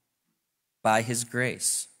gift by his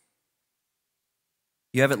grace.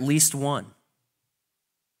 You have at least one.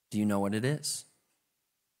 Do you know what it is?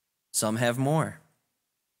 Some have more.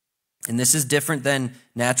 And this is different than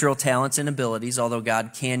natural talents and abilities, although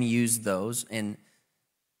God can use those and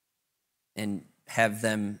have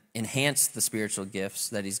them enhance the spiritual gifts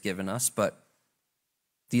that he's given us. But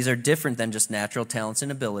these are different than just natural talents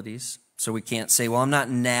and abilities. So we can't say, well, I'm not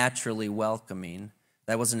naturally welcoming.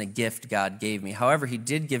 That wasn't a gift God gave me. However, he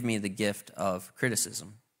did give me the gift of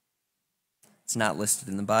criticism. It's not listed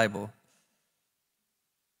in the Bible.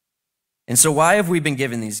 And so why have we been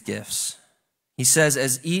given these gifts? He says,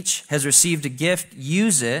 as each has received a gift,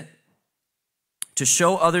 use it to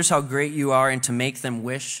show others how great you are and to make them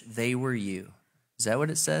wish they were you. Is that what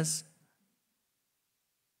it says?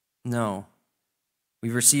 No.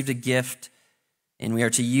 We've received a gift and we are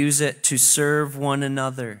to use it to serve one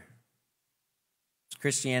another. It's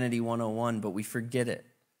Christianity 101, but we forget it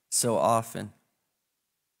so often.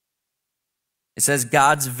 It says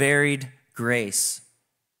God's varied grace,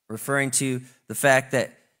 referring to the fact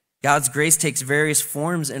that God's grace takes various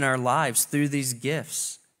forms in our lives through these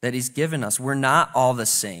gifts that he's given us. We're not all the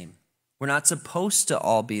same. We're not supposed to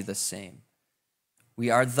all be the same. We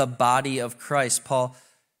are the body of Christ. Paul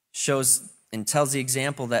shows and tells the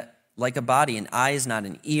example that like a body, an eye is not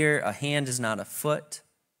an ear, a hand is not a foot.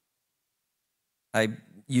 I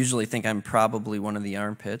usually think I'm probably one of the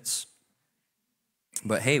armpits.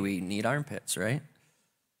 But hey, we need armpits, right?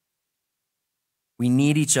 We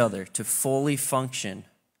need each other to fully function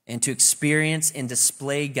and to experience and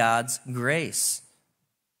display God's grace.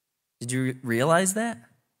 Did you realize that?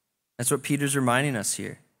 That's what Peter's reminding us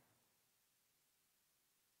here.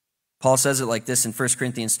 Paul says it like this in 1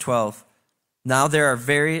 Corinthians 12. Now there are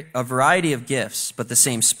a variety of gifts, but the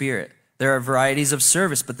same Spirit. There are varieties of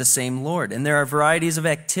service, but the same Lord. And there are varieties of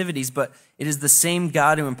activities, but it is the same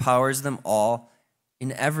God who empowers them all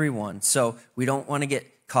in everyone. So we don't want to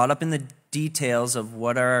get caught up in the details of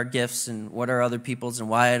what are our gifts and what are other people's and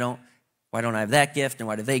why don't I have that gift and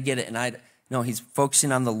why do they get it? And no, he's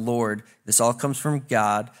focusing on the Lord. This all comes from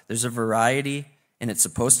God. There's a variety, and it's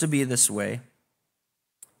supposed to be this way.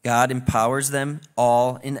 God empowers them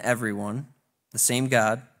all in everyone, the same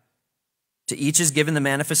God. To each is given the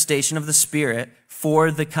manifestation of the Spirit for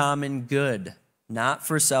the common good, not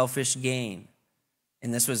for selfish gain.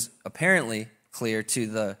 And this was apparently clear to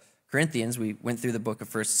the Corinthians. We went through the book of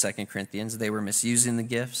 1st and 2nd Corinthians. They were misusing the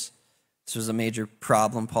gifts. This was a major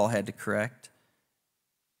problem Paul had to correct.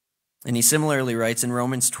 And he similarly writes in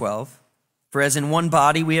Romans 12, "For as in one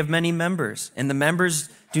body we have many members, and the members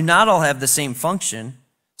do not all have the same function,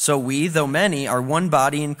 so we, though many, are one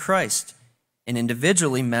body in Christ, and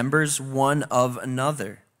individually members one of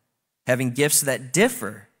another, having gifts that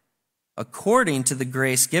differ according to the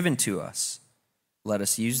grace given to us. Let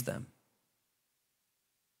us use them."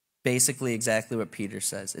 Basically exactly what Peter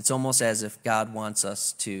says. It's almost as if God wants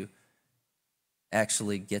us to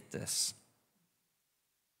actually get this.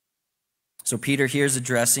 So Peter here is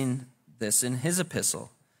addressing this in his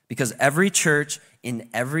epistle, because every church in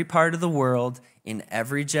every part of the world, in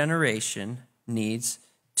every generation, needs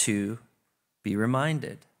to be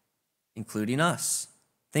reminded, including us.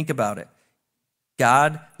 Think about it.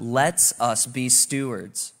 God lets us be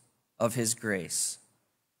stewards of his grace.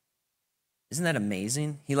 Isn't that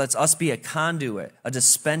amazing? He lets us be a conduit, a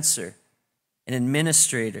dispenser, an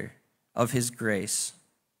administrator of his grace.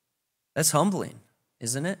 That's humbling,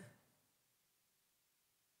 isn't it?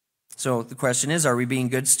 So the question is, are we being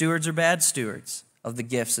good stewards or bad stewards of the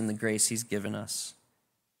gifts and the grace he's given us?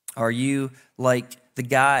 Are you like the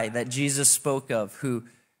guy that Jesus spoke of who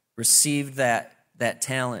received that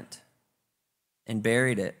talent and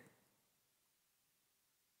buried it?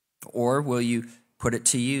 Or will you put it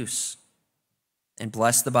to use and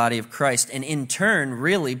bless the body of Christ, and in turn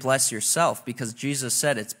really bless yourself, because Jesus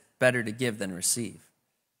said it's better to give than receive.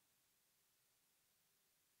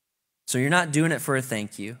 So you're not doing it for a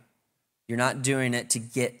thank you. You're not doing it to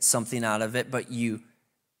get something out of it, but you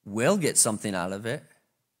will get something out of it.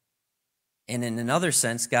 And in another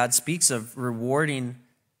sense, God speaks of rewarding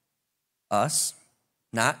us,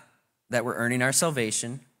 not that we're earning our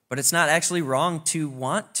salvation, but it's not actually wrong to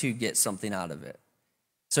want to get something out of it.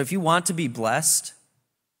 So if you want to be blessed,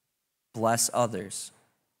 bless others.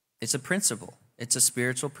 It's a principle. It's a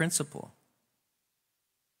spiritual principle.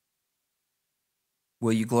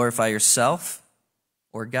 Will you glorify yourself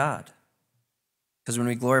or God? Because when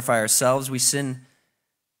we glorify ourselves, we sin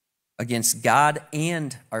against God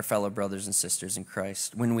and our fellow brothers and sisters in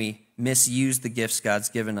Christ when we misuse the gifts God's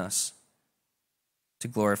given us to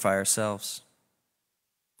glorify ourselves.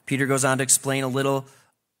 Peter goes on to explain a little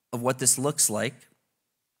of what this looks like.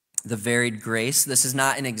 The varied grace. This is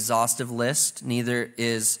not an exhaustive list. Neither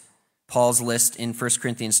is Paul's list in 1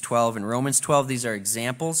 Corinthians 12 and Romans 12. These are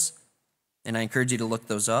examples, and I encourage you to look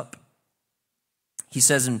those up. He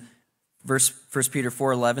says in 1 Peter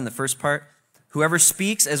 4:11, the first part, "Whoever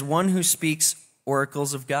speaks as one who speaks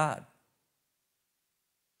oracles of God."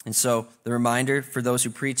 And so the reminder for those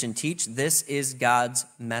who preach and teach, this is God's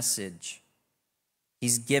message.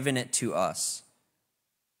 He's given it to us.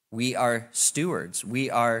 We are stewards.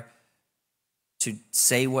 We are to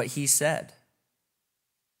say what he said,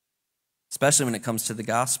 especially when it comes to the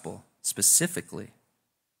gospel specifically.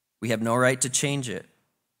 We have no right to change it.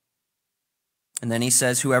 And then he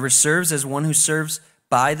says, "Whoever serves as one who serves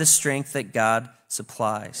by the strength that God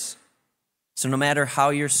supplies." So no matter how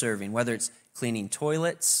you're serving, whether it's cleaning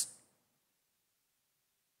toilets,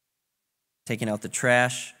 taking out the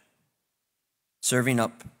trash, serving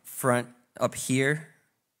up front, up here,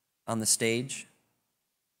 on the stage.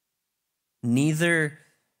 Neither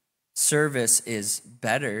service is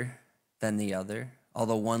better than the other,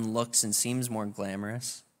 although one looks and seems more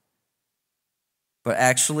glamorous. But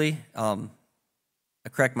actually, I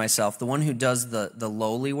correct myself, the one who does the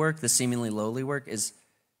lowly work, the seemingly lowly work, it's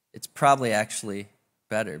probably actually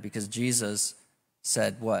better, because Jesus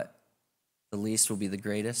said what? The least will be the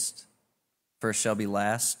greatest. First shall be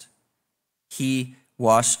last. He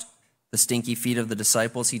washed the stinky feet of the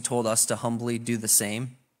disciples. He told us to humbly do the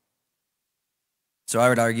same. So I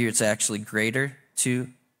would argue it's actually greater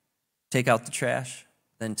to take out the trash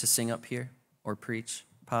than to sing up here or preach,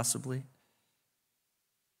 possibly.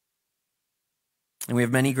 And we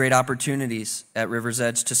have many great opportunities at River's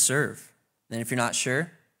Edge to serve. And if you're not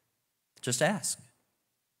sure, just ask.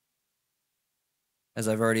 As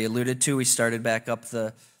I've already alluded to, we started back up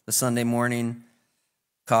the Sunday morning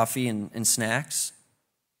coffee and snacks.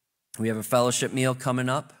 We have a fellowship meal coming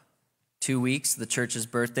up, 2 weeks, the church's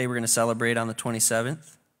birthday. We're going to celebrate on the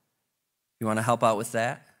 27th. You want to help out with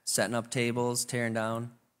that? Setting up tables, tearing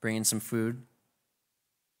down, bringing some food.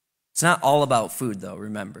 It's not all about food, though,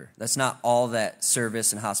 remember. That's not all that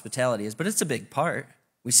service and hospitality is, but it's a big part.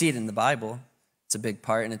 We see it in the Bible. It's a big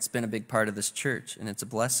part, and it's been a big part of this church, and it's a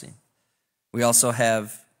blessing. We also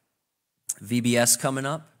have VBS coming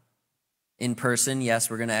up in person. Yes,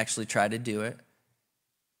 we're going to actually try to do it.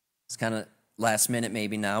 It's kind of last minute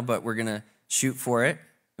maybe now, but we're going to shoot for it,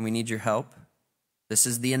 and we need your help. This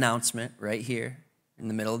is the announcement right here in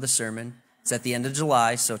the middle of the sermon. It's at the end of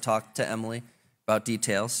July, so talk to Emily about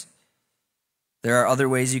details. There are other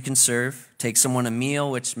ways you can serve. Take someone a meal,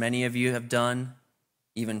 which many of you have done,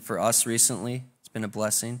 even for us recently. It's been a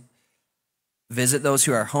blessing. Visit those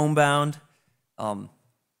who are homebound.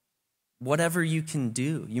 Whatever you can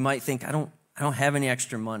do. You might think, I don't have any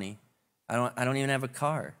extra money. I don't even have a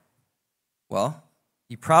car. Well,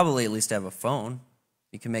 you probably at least have a phone.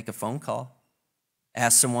 You can make a phone call.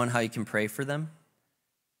 Ask someone how you can pray for them.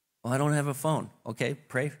 Well, I don't have a phone. Okay,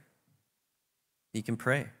 pray. You can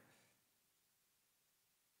pray.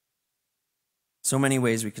 So many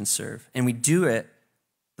ways we can serve. And we do it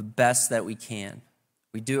the best that we can.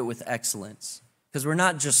 We do it with excellence. Because we're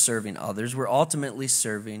not just serving others, we're ultimately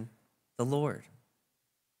serving the Lord.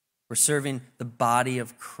 We're serving the body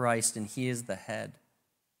of Christ, and He is the head.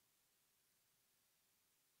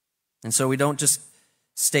 And so we don't just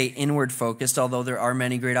stay inward focused, although there are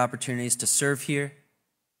many great opportunities to serve here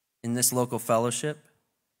in this local fellowship.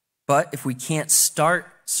 But if we can't start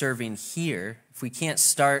serving here, if we can't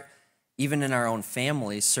start even in our own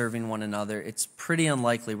families serving one another, it's pretty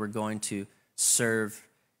unlikely we're going to serve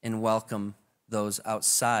and welcome those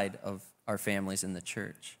outside of our families in the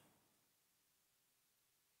church.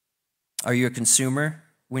 Are you a consumer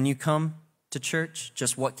when you come to church?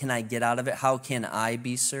 Just what can I get out of it? How can I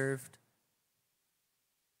be served?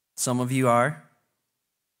 Some of you are.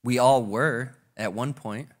 We all were at one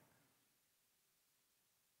point.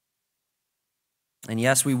 And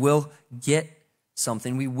yes, we will get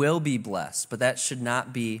something. We will be blessed, but that should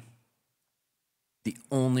not be the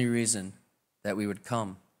only reason that we would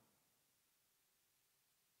come.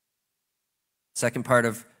 Second part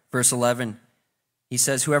of verse 11, he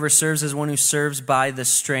says, whoever serves is one who serves by the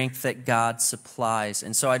strength that God supplies.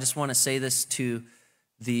 And so I just want to say this to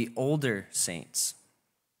the older saints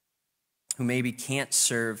who maybe can't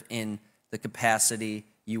serve in the capacity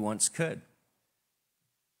you once could.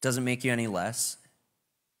 Doesn't make you any less.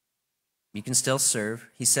 You can still serve.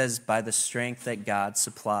 He says, by the strength that God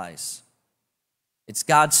supplies. It's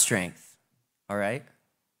God's strength, all right?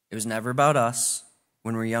 It was never about us.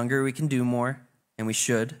 When we're younger, we can do more, and we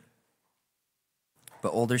should.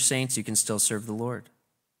 But older saints, you can still serve the Lord.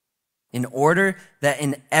 In order that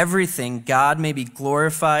in everything God may be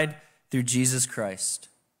glorified through Jesus Christ.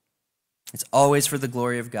 It's always for the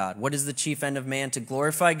glory of God. What is the chief end of man? To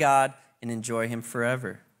glorify God and enjoy Him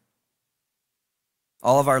forever.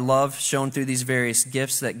 All of our love shown through these various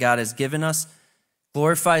gifts that God has given us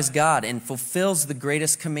glorifies God and fulfills the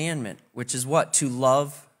greatest commandment, which is what? To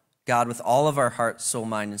love God with all of our heart, soul,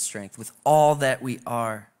 mind, and strength, with all that we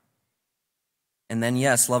are. And then,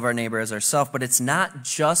 yes, love our neighbor as ourselves, but it's not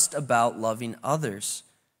just about loving others.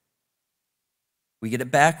 We get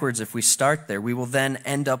it backwards if we start there. We will then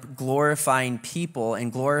end up glorifying people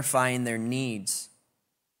and glorifying their needs.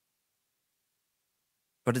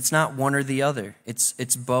 But it's not one or the other.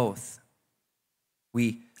 It's both.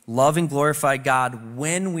 We love and glorify God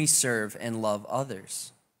when we serve and love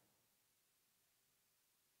others.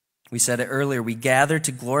 We said it earlier. We gather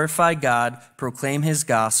to glorify God, proclaim His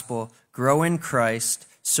gospel, grow in Christ,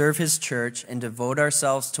 serve His church, and devote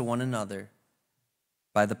ourselves to one another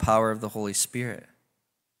by the power of the Holy Spirit.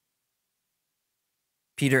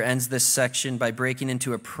 Peter ends this section by breaking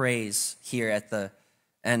into a praise here at the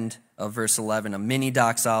end of verse 11, a mini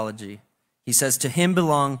doxology. He says, to Him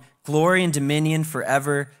belong glory and dominion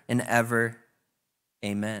forever and ever.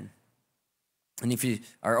 Amen. And if you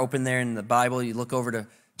are open there in the Bible, you look over to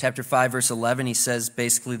chapter 5, verse 11, he says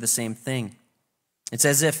basically the same thing. It's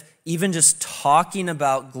as if even just talking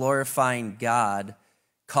about glorifying God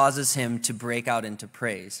causes him to break out into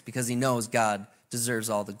praise because he knows God deserves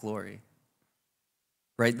all the glory.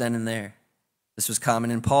 Right then and there. This was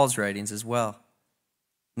common in Paul's writings as well.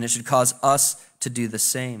 And it should cause us to do the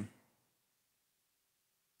same.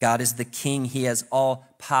 God is the King. He has all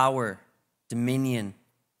power, dominion,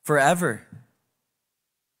 forever.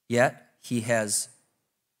 Yet He has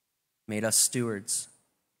made us stewards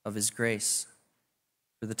of His grace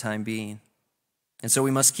for the time being. And so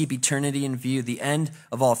we must keep eternity in view. The end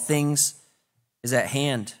of all things is at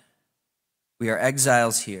hand. We are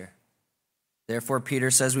exiles here. Therefore, Peter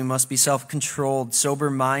says we must be self-controlled,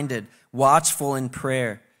 sober-minded, watchful in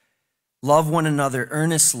prayer. Love one another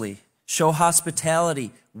earnestly. Show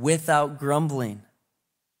hospitality without grumbling.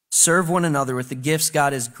 Serve one another with the gifts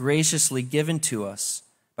God has graciously given to us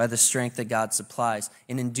by the strength that God supplies.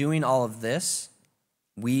 And in doing all of this,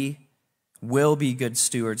 we will be good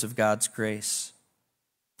stewards of God's grace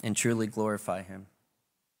and truly glorify him.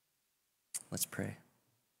 Let's pray.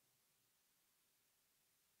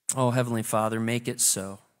 Oh, Heavenly Father, make it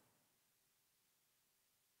so.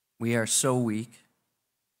 We are so weak,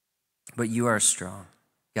 but you are strong.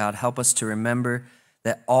 God, help us to remember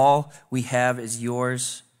that all we have is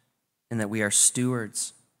yours and that we are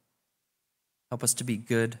stewards. Help us to be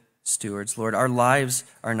good stewards. Lord, our lives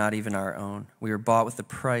are not even our own. We were bought with the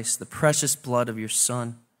price, the precious blood of your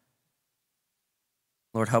Son.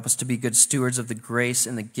 Lord, help us to be good stewards of the grace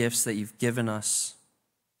and the gifts that you've given us.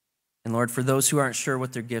 And Lord, for those who aren't sure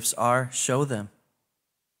what their gifts are, show them.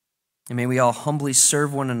 And may we all humbly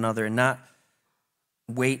serve one another and not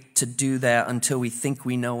wait to do that until we think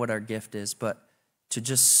we know what our gift is, but to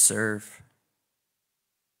just serve.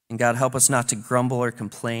 And God, help us not to grumble or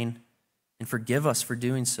complain, and forgive us for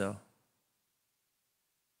doing so.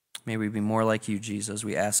 May we be more like you, Jesus,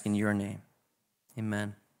 we ask in your name.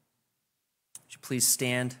 Amen. Would you please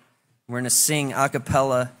stand? We're going to sing a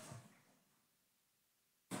cappella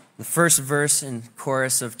the first verse and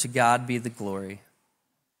chorus of To God Be the Glory.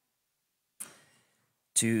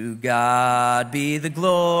 To God be the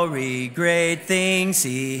glory, great things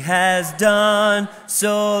he has done.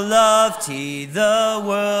 So loved he the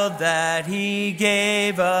world that he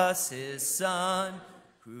gave us his Son,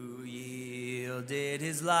 who yielded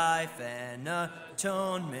his life an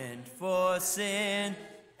atonement for sin,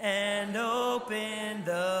 and opened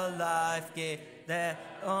the life gate that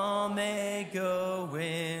all may go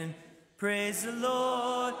in. Praise the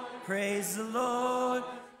Lord, praise the Lord.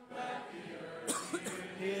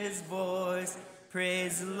 His voice,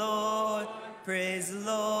 praise the Lord, praise the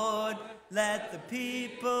Lord, let the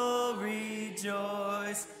people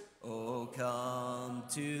rejoice. Oh, come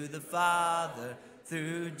to the Father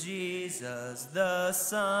through Jesus the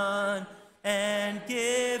Son, and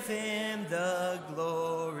give him the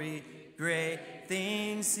glory, great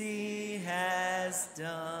things he has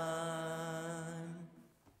done.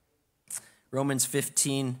 Romans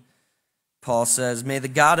 15, Paul says, may the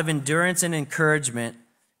God of endurance and encouragement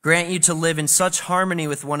grant you to live in such harmony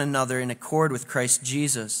with one another in accord with Christ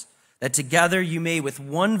Jesus, that together you may with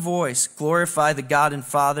one voice glorify the God and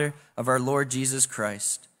Father of our Lord Jesus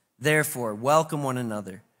Christ. Therefore, welcome one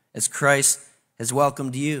another as Christ has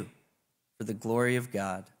welcomed you for the glory of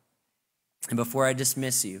God. And before I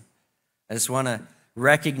dismiss you, I just want to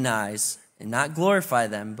recognize, and not glorify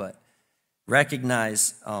them, but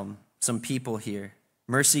recognize some people here.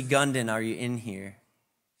 Mercy Gundon, are you in here?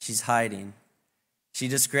 She's hiding. She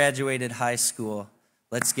just graduated high school.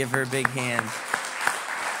 Let's give her a big hand.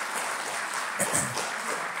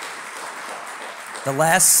 The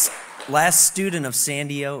last student of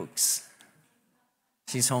Sandy Oaks.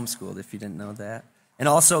 She's homeschooled, if you didn't know that. And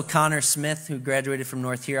also Connor Smith, who graduated from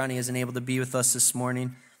North Huron. He isn't able to be with us this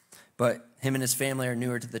morning, but him and his family are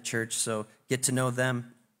newer to the church, so get to know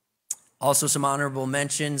them. Also some honorable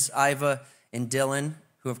mentions, Iva and Dylan,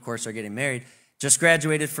 who of course are getting married, just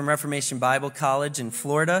graduated from Reformation Bible College in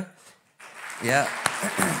Florida. Yeah.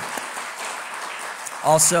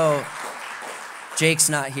 Also, Jake's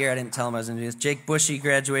not here. I didn't tell him I was going to do this. Jake Bushy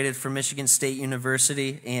graduated from Michigan State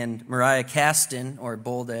University, and Mariah Caston, or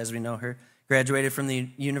Bolda as we know her, graduated from the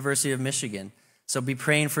University of Michigan. So be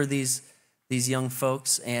praying for these young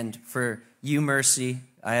folks, and for you, Mercy,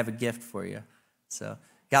 I have a gift for you. So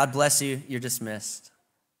God bless you. You're dismissed.